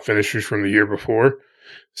the top finishers from the year before.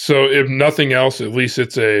 So if nothing else, at least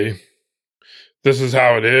it's this is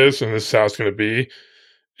how it is and this is how it's going to be.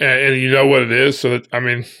 And you know what it is. So that, I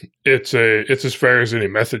mean, it's as fair as any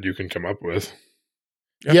method you can come up with.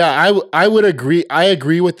 Yeah, I would agree. I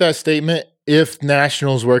agree with that statement if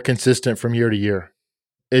nationals were consistent from year to year.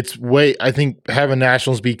 I think having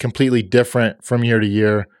nationals be completely different from year to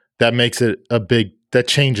year, that makes it that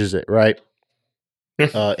changes it, right?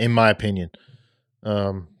 In my opinion.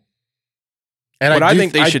 And what I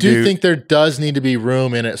think they should do, think there does need to be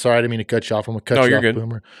room in it. Sorry, I didn't mean to cut you off. I'm going to cut you off, good.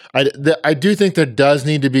 Boomer. I do think there does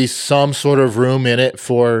need to be some sort of room in it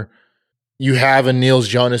for you have a Niels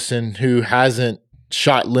Jonassen who hasn't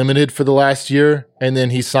shot limited for the last year, and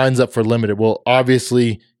then he signs up for limited. Well,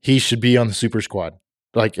 obviously he should be on the Super Squad.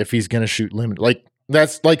 Like if he's going to shoot limited, like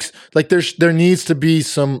that's like there should be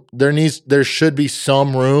some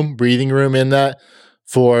breathing room in that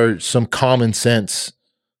for some common sense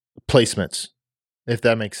placements, if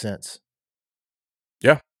that makes sense.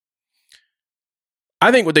 Yeah.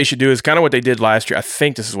 I think what they should do is kind of what they did last year. I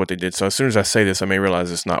think this is what they did. So as soon as I say this, I may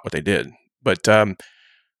realize it's not what they did. But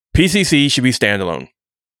PCC should be standalone.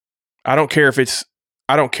 I don't care.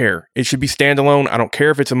 It should be standalone. I don't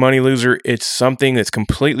care if it's a money loser. It's something that's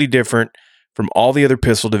completely different from all the other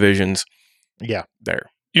pistol divisions. Yeah. There.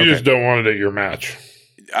 You just don't want it at your match.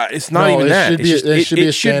 It's not even that. It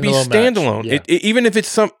should be standalone. Yeah. Even if it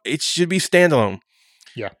should be standalone.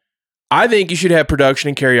 Yeah. I think you should have production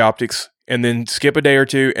and carry optics and then skip a day or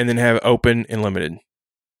two and then have open and limited.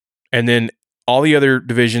 And then all the other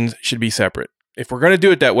divisions should be separate. If we're going to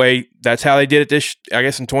do it that way, that's how they did it I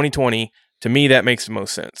guess in 2020. To me, that makes the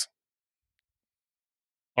most sense.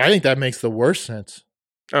 I think that makes the worst sense.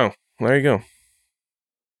 Oh, there you go.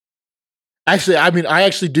 Actually, I mean, I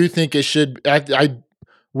actually do think it should. I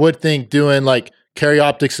would think doing like carry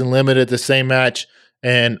optics and limited at the same match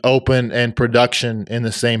and open and production in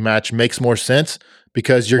the same match makes more sense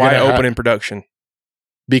because you're going to open in production.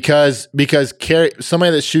 Because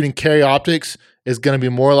somebody that's shooting carry optics is going to be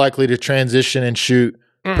more likely to transition and shoot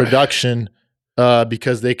production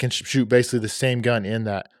because they can shoot basically the same gun in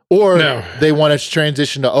that. Or they want to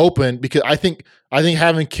transition to open because I think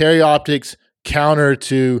having carry optics counter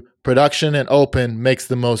to production and open makes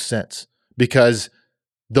the most sense because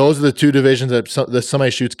those are the two divisions that somebody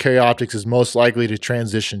shoots carry optics is most likely to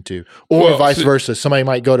transition to. Or vice versa. Somebody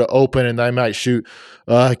might go to open and they might shoot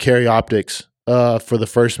carry optics for the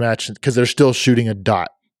first match because they're still shooting a dot.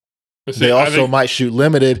 They also might shoot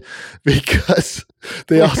limited because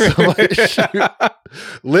it's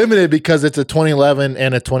a 2011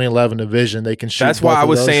 and a 2011 division. They can shoot. That's why I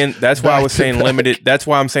was saying limited. That's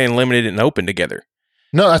why I'm saying limited and open together.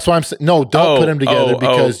 No, that's why I'm saying no. Don't put them together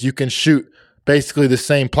because you can shoot basically the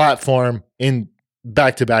same platform in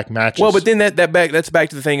back-to-back matches. Well, but then that's back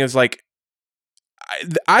to the thing is like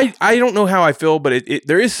I don't know how I feel, but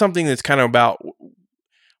there is something that's kind of about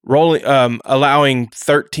rolling allowing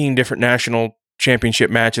 13 different national championship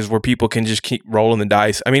matches where people can just keep rolling the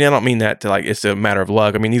dice. I mean, I don't mean that to like it's a matter of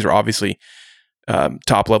luck. I mean, these are obviously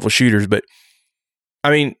top level shooters, but I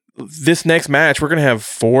mean, this next match we're gonna have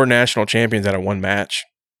 4 national champions out of one match,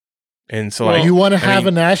 and so like you want to have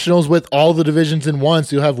a nationals with all the divisions in one,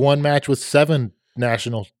 so you'll have one match with 7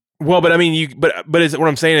 nationals. Well, but I mean, but is what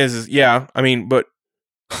I'm saying is yeah, I mean, but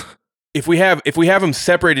if we have them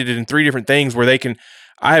separated in 3 different things where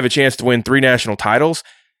I have a chance to win 3 national titles.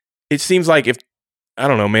 It seems like I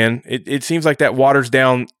don't know, man. It seems like that waters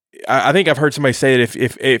down. I think I've heard somebody say that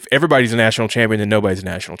if everybody's a national champion, then nobody's a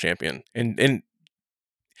national champion. And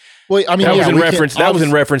well, I mean, that was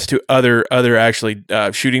in reference to other actually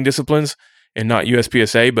shooting disciplines and not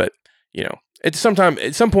USPSA. But you know, at some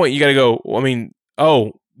point, you got to go. Well, I mean,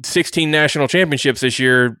 16 national championships this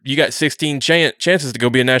year. You got 16 chances to go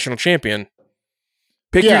be a national champion.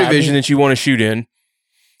 Pick your division that you want to shoot in,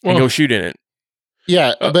 and go shoot in it.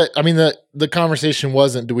 Yeah, but I mean, the conversation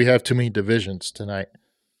wasn't, do we have too many divisions tonight?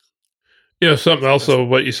 Something else of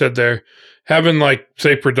what you said there, having like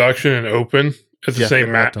say production and open at the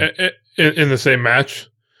same match in the same match.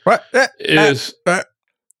 What is?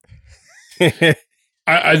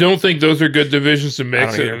 I don't think those are good divisions to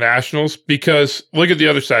mix at the nationals, because look at the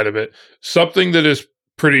other side of it. Something that is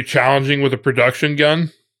pretty challenging with a production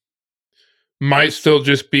gun might still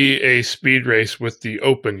just be a speed race with the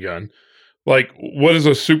open gun. Like, what is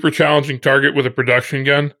a super challenging target with a production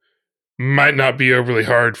gun might not be overly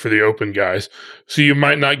hard for the open guys. So you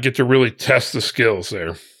might not get to really test the skills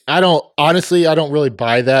there. I don't really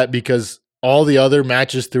buy that, because all the other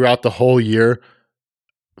matches throughout the whole year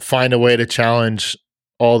find a way to challenge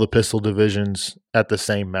all the pistol divisions at the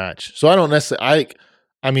same match. So I don't necessarily,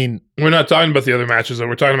 I mean, we're not talking about the other matches though.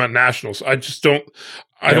 We're talking about nationals. I just don't,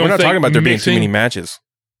 we're not talking about there being too many matches.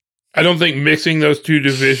 I don't think mixing those 2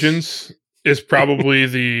 divisions is probably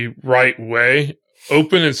the right way.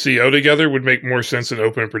 Open and CO together would make more sense than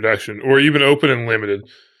open and production, or even open and limited.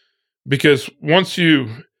 Because once you,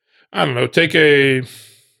 I don't know, take a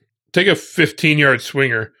 15-yard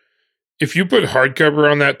swinger, if you put hardcover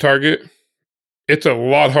on that target, it's a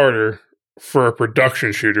lot harder for a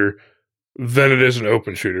production shooter than it is an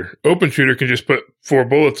open shooter. Open shooter can just put 4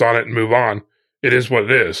 bullets on it and move on. It is what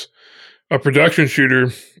it is. A production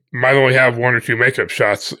shooter might only have 1 or 2 makeup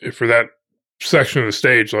shots for that section of the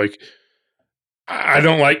stage. Like, I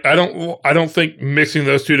don't think mixing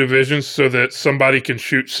those 2 divisions so that somebody can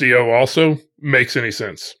shoot CO also makes any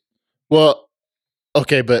sense. Well,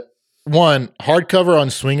 okay, but one, hardcover on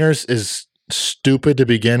swingers is stupid to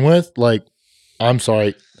begin with. Like, I'm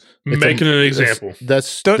sorry. Making an example. That's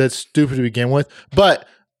stupid to begin with. But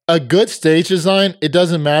a good stage design, it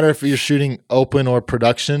doesn't matter if you're shooting open or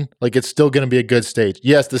production. Like, it's still going to be a good stage.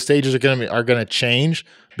 Yes, the stages are going to change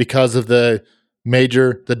because of the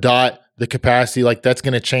major, the dot, the capacity. Like, that's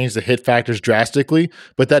going to change the hit factors drastically.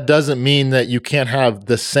 But that doesn't mean that you can't have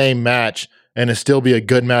the same match and it still be a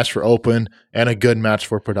good match for open and a good match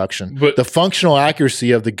for production. But the functional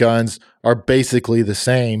accuracy of the guns are basically the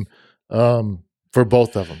same for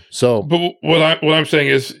both of them. So, but what I'm saying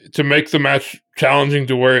is, to make the match challenging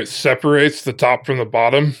to where it separates the top from the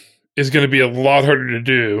bottom is going to be a lot harder to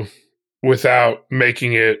do without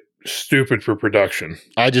making it stupid for production.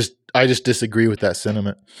 I just disagree with that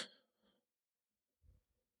sentiment.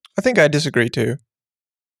 I think I disagree too.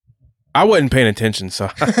 I wasn't paying attention, so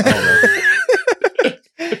I don't know.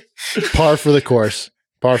 Par for the course.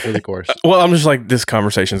 Well, I'm just like, this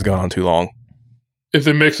conversation's gone on too long. If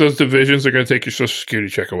they mix those divisions, they're going to take your Social Security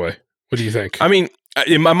check away. What do you think? I mean,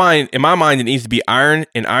 in my mind, it needs to be iron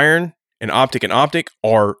and iron and optic,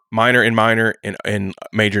 or minor and minor and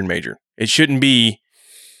major and major. It shouldn't be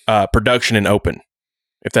production and open.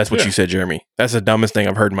 If that's what you said, Jeremy, that's the dumbest thing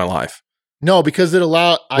I've heard in my life. No, because it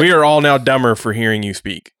allows. We are all now dumber for hearing you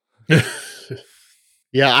speak.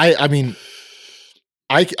 Yeah, I mean,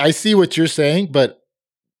 I see what you're saying, but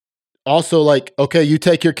also, like, okay, you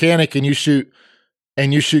take your Canic and you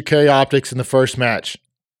shoot carry optics in the first match.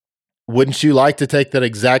 Wouldn't you like to take that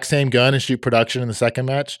exact same gun and shoot production in the second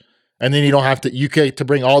match? And then you get to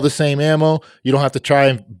bring all the same ammo. You don't have to try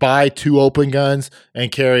and buy 2 open guns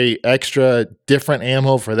and carry extra different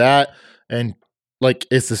ammo for that. And like,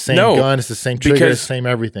 it's the same gun, it's the same trigger, it's the same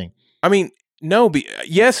everything. I mean, no,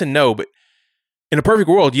 yes and no, but in a perfect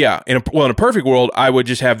world, yeah. In a perfect world, I would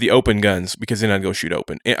just have the open guns, because then I'd go shoot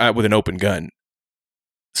open with an open gun.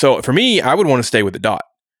 So for me, I would want to stay with the dot.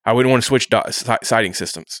 I wouldn't want to switch sighting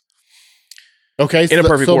systems. Okay, in a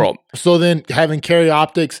perfect world. So then having carry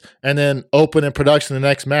optics and then open and production the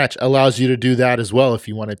next match allows you to do that as well if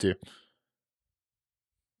you wanted to.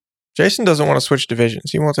 Jason doesn't want to switch divisions.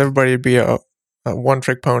 He wants everybody to be a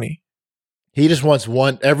one-trick pony. He just wants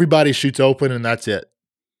one. Everybody shoots open, and that's it.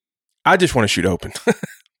 I just want to shoot open,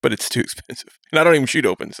 but it's too expensive. And I don't even shoot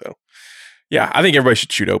open. So, yeah, I think everybody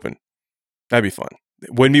should shoot open. That'd be fun.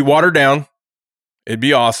 It wouldn't be watered down. It'd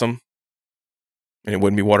be awesome. And it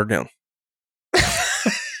wouldn't be watered down.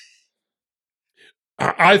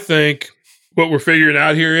 I think what we're figuring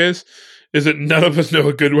out here is that none of us know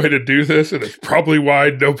a good way to do this, and it's probably why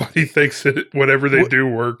nobody thinks that whatever they do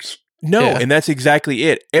works. No, and that's exactly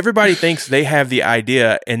it. Everybody thinks they have the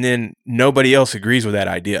idea, and then nobody else agrees with that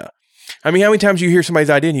idea. I mean, how many times you hear somebody's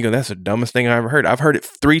idea and you go, that's the dumbest thing I ever heard? I've heard it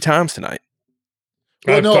 3 times tonight.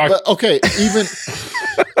 Well, no, but okay,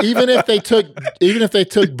 even if they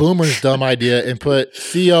took Boomer's dumb idea and put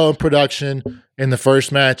CO in production in the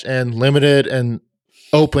first match and limited and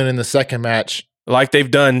open in the second match, like they've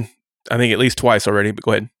done, I think at least twice already. But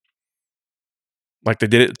go ahead. Like they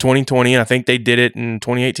did it in 2020, and I think they did it in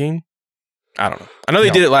 2018. I don't know. I know they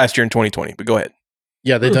did it last year in 2020, but go ahead.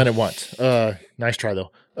 Yeah, they've done it once. Nice try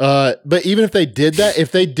though. But even if they did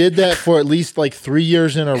that for at least like 3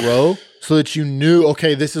 years in a row, so that you knew,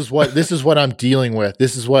 okay, this is what I'm dealing with.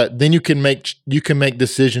 Then you can make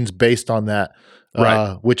decisions based on that,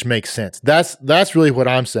 right? Which makes sense. That's really what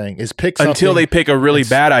I'm saying is pick something until they pick a really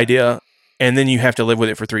bad idea, and then you have to live with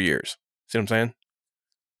it for 3 years. See what I'm saying?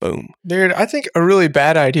 Boom, dude. I think a really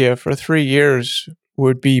bad idea for 3 years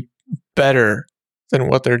would be better than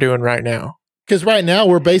what they're doing right now. Because right now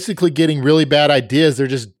we're basically getting really bad ideas. They're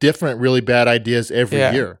just different, really bad ideas every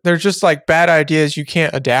year. They're just like bad ideas you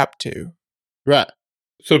can't adapt to. Right.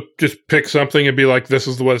 So just pick something and be like, this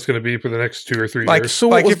is what it's going to be for the next 2 or 3 years. So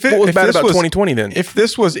what was bad about 2020 then? If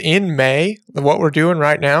this was in May, what we're doing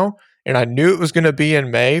right now, and I knew it was going to be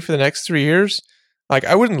in May for the next 3 years, like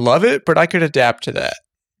I wouldn't love it, but I could adapt to that.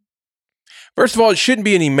 First of all, it shouldn't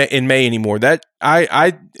be in May anymore. That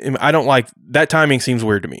I don't like that timing. Seems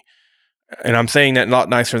weird to me, and I'm saying that not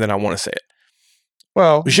nicer than I want to say it.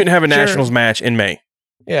 Well, we shouldn't have a Nationals match in May.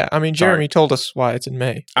 Yeah, I mean, Jeremy told us why it's in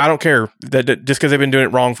May. I don't care that just because they've been doing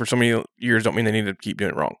it wrong for so many years, don't mean they need to keep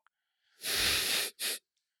doing it wrong.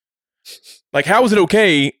 Like, how is it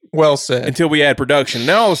okay? Well said. Until we add production,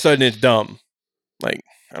 now all of a sudden it's dumb. Like,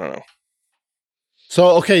 I don't know.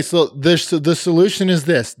 So the solution is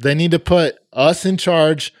this: they need to put us in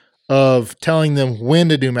charge of telling them when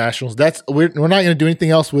to do nationals. We're not going to do anything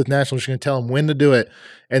else with nationals. We're just going to tell them when to do it,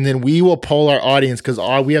 and then we will poll our audience because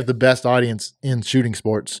we have the best audience in shooting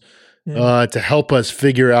sports to help us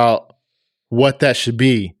figure out what that should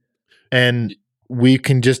be, and we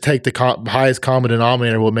can just take the highest common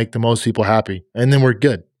denominator. Will make the most people happy, and then we're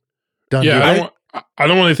good. Done. Yeah, I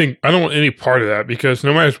don't want anything. I don't want any part of that because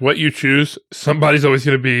no matter what you choose, somebody's always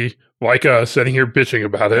going to be like us sitting here bitching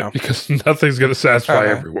about it because nothing's going to satisfy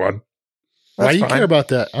everyone. Why do you care about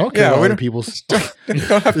that? I don't care about other people's. Does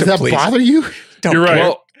that bother you? You're right.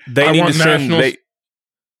 Well, they need to send.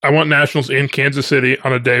 I want nationals in Kansas City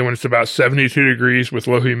on a day when it's about 72 degrees with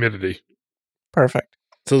low humidity. Perfect.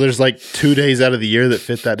 So there's like 2 days out of the year that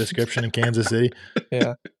fit that description in Kansas City.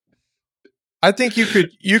 Yeah. I think you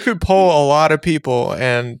could poll a lot of people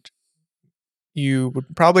and you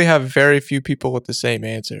would probably have very few people with the same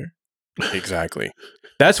answer. Exactly.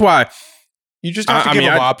 That's why you just have to give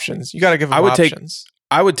them options. You got to give them options.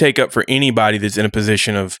 I would take up for anybody that's in a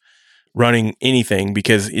position of running anything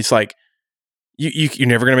because it's like you're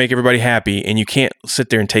never going to make everybody happy, and you can't sit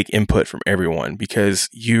there and take input from everyone because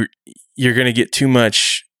you're going to get too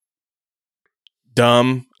much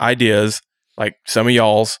dumb ideas like some of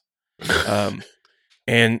y'all's.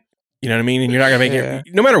 And you know what I mean? And you're not going to make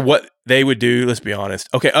it, no matter what they would do, let's be honest.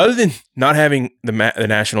 Okay, other than not having the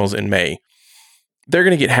Nationals in May, they're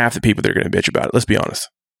going to get half the people that are going to bitch about it. Let's be honest.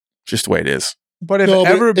 It's just the way it is. But if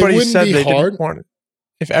everybody said they didn't want it,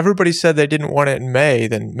 if everybody said they didn't want it in May,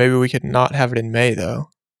 then maybe we could not have it in May, though.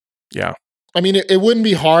 Yeah. I mean, it wouldn't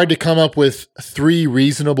be hard to come up with 3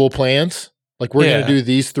 reasonable plans. Like, we're going to do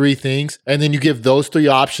these 3 things, and then you give those 3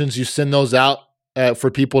 options. You send those out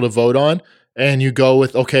for people to vote on, and you go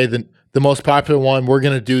with, okay, the most popular one, we're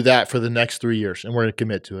going to do that for the next 3 years, and we're going to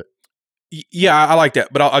commit to it. Yeah, I like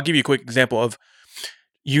that. But I'll give you a quick example of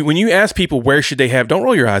when you ask people where should they have, don't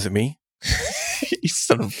roll your eyes at me. You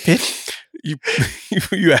son of a bitch.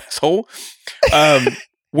 You asshole.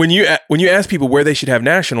 When you ask people where they should have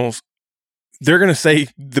nationals, they're going to say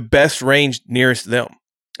the best range nearest to them.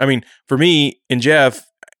 I mean, for me and Jeff,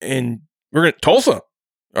 and we're going to Tulsa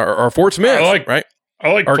or Fort Smith, right?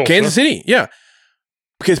 I like or Tulsa. Kansas City, yeah.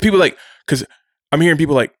 Because I'm hearing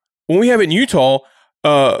people like, when we have it in Utah,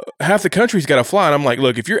 half the country's got to fly, and I'm like,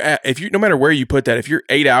 look, if you're no matter where you put that, if you're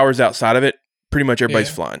 8 hours outside of it, pretty much everybody's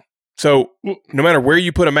flying. So no matter where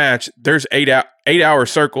you put a match, there's 8-hour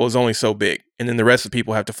circle is only so big, and then the rest of the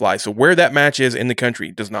people have to fly. So where that match is in the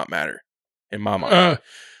country does not matter, in my mind.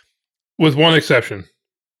 With one exception,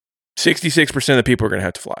 66% of the people are going to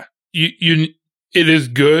have to fly. It is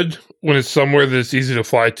good when it's somewhere that's easy to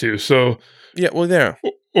fly to. So yeah, well, there.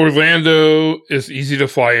 Orlando is easy to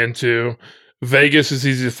fly into. Vegas is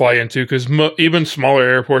easy to fly into because even smaller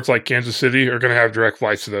airports like Kansas City are going to have direct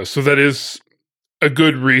flights to those. So that is a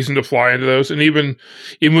good reason to fly into those. And even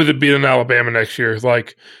with it being in Alabama next year,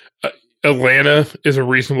 like Atlanta is a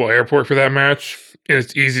reasonable airport for that match, and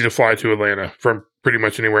it's easy to fly to Atlanta from pretty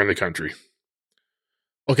much anywhere in the country.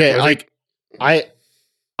 Okay, I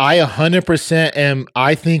 100% am.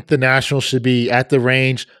 I think the Nationals should be at the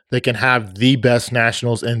range that can have the best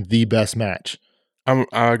Nationals and the best match. I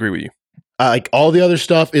agree with you. Like all the other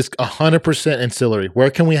stuff is 100% ancillary. Where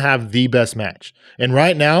can we have the best match? And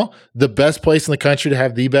right now, the best place in the country to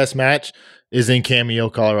have the best match is in Cameo,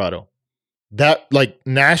 Colorado. That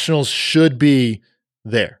Nationals should be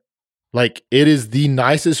there. Like it is the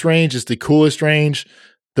nicest range. It's the coolest range.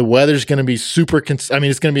 The weather's going to be super. It's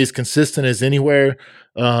going to be as consistent as anywhere.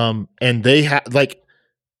 And they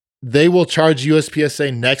they will charge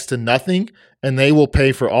USPSA next to nothing, and they will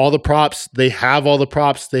pay for all the props. They have all the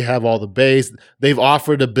props. They have all the bays. They've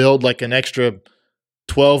offered to build like an extra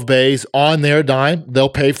 12 bays on their dime. They'll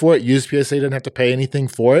pay for it. USPSA doesn't have to pay anything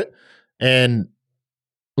for it. And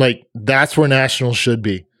that's where Nationals should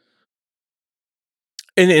be.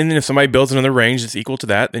 And if somebody builds another range that's equal to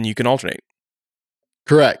that, then you can alternate.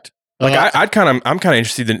 Correct. I'm kind of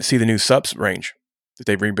interested to see the new subs range that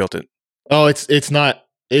they've rebuilt it. Oh, it's not.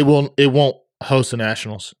 It won't host the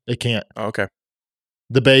Nationals. It can't. Oh, okay.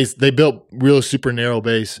 The bays, they built real super narrow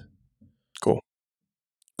bays. Cool.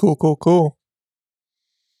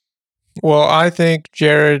 Well, I think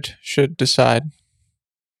Jared should decide.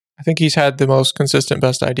 I think he's had the most consistent,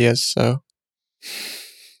 best ideas. So,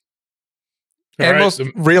 and most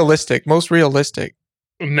realistic.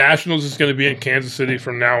 Nationals is going to be in Kansas City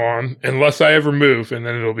from now on, unless I ever move, and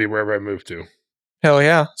then it'll be wherever I move to. Hell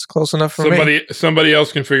yeah, it's close enough for me. Somebody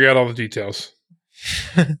else can figure out all the details.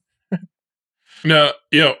 No,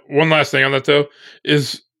 one last thing on that though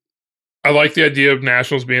is I like the idea of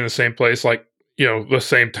Nationals being the same place, the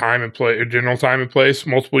same time and place, general time and place,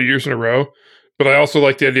 multiple years in a row. But I also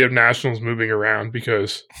like the idea of Nationals moving around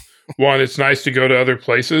because one, it's nice to go to other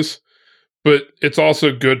places, but it's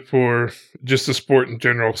also good for just the sport in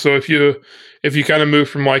general. So if you kind of move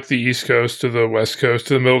from the East Coast to the West Coast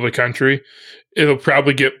to the middle of the country, it'll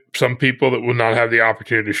probably get some people that will not have the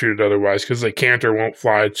opportunity to shoot it otherwise because they can't or won't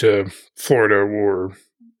fly to Florida or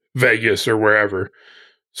Vegas or wherever.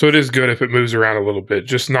 So it is good if it moves around a little bit,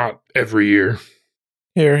 just not every year.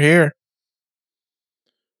 Here.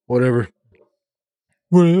 Whatever.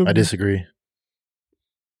 I disagree.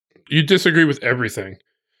 You disagree with everything.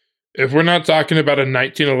 If we're not talking about a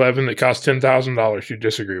 1911 that costs $10,000, you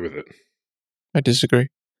disagree with it. I disagree.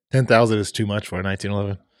 10,000 is too much for a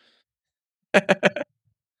 1911.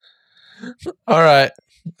 All right.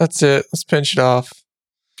 That's it. Let's pinch it off.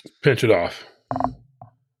 Pinch it off.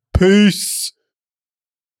 Peace.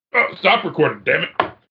 Oh, stop recording, damn it.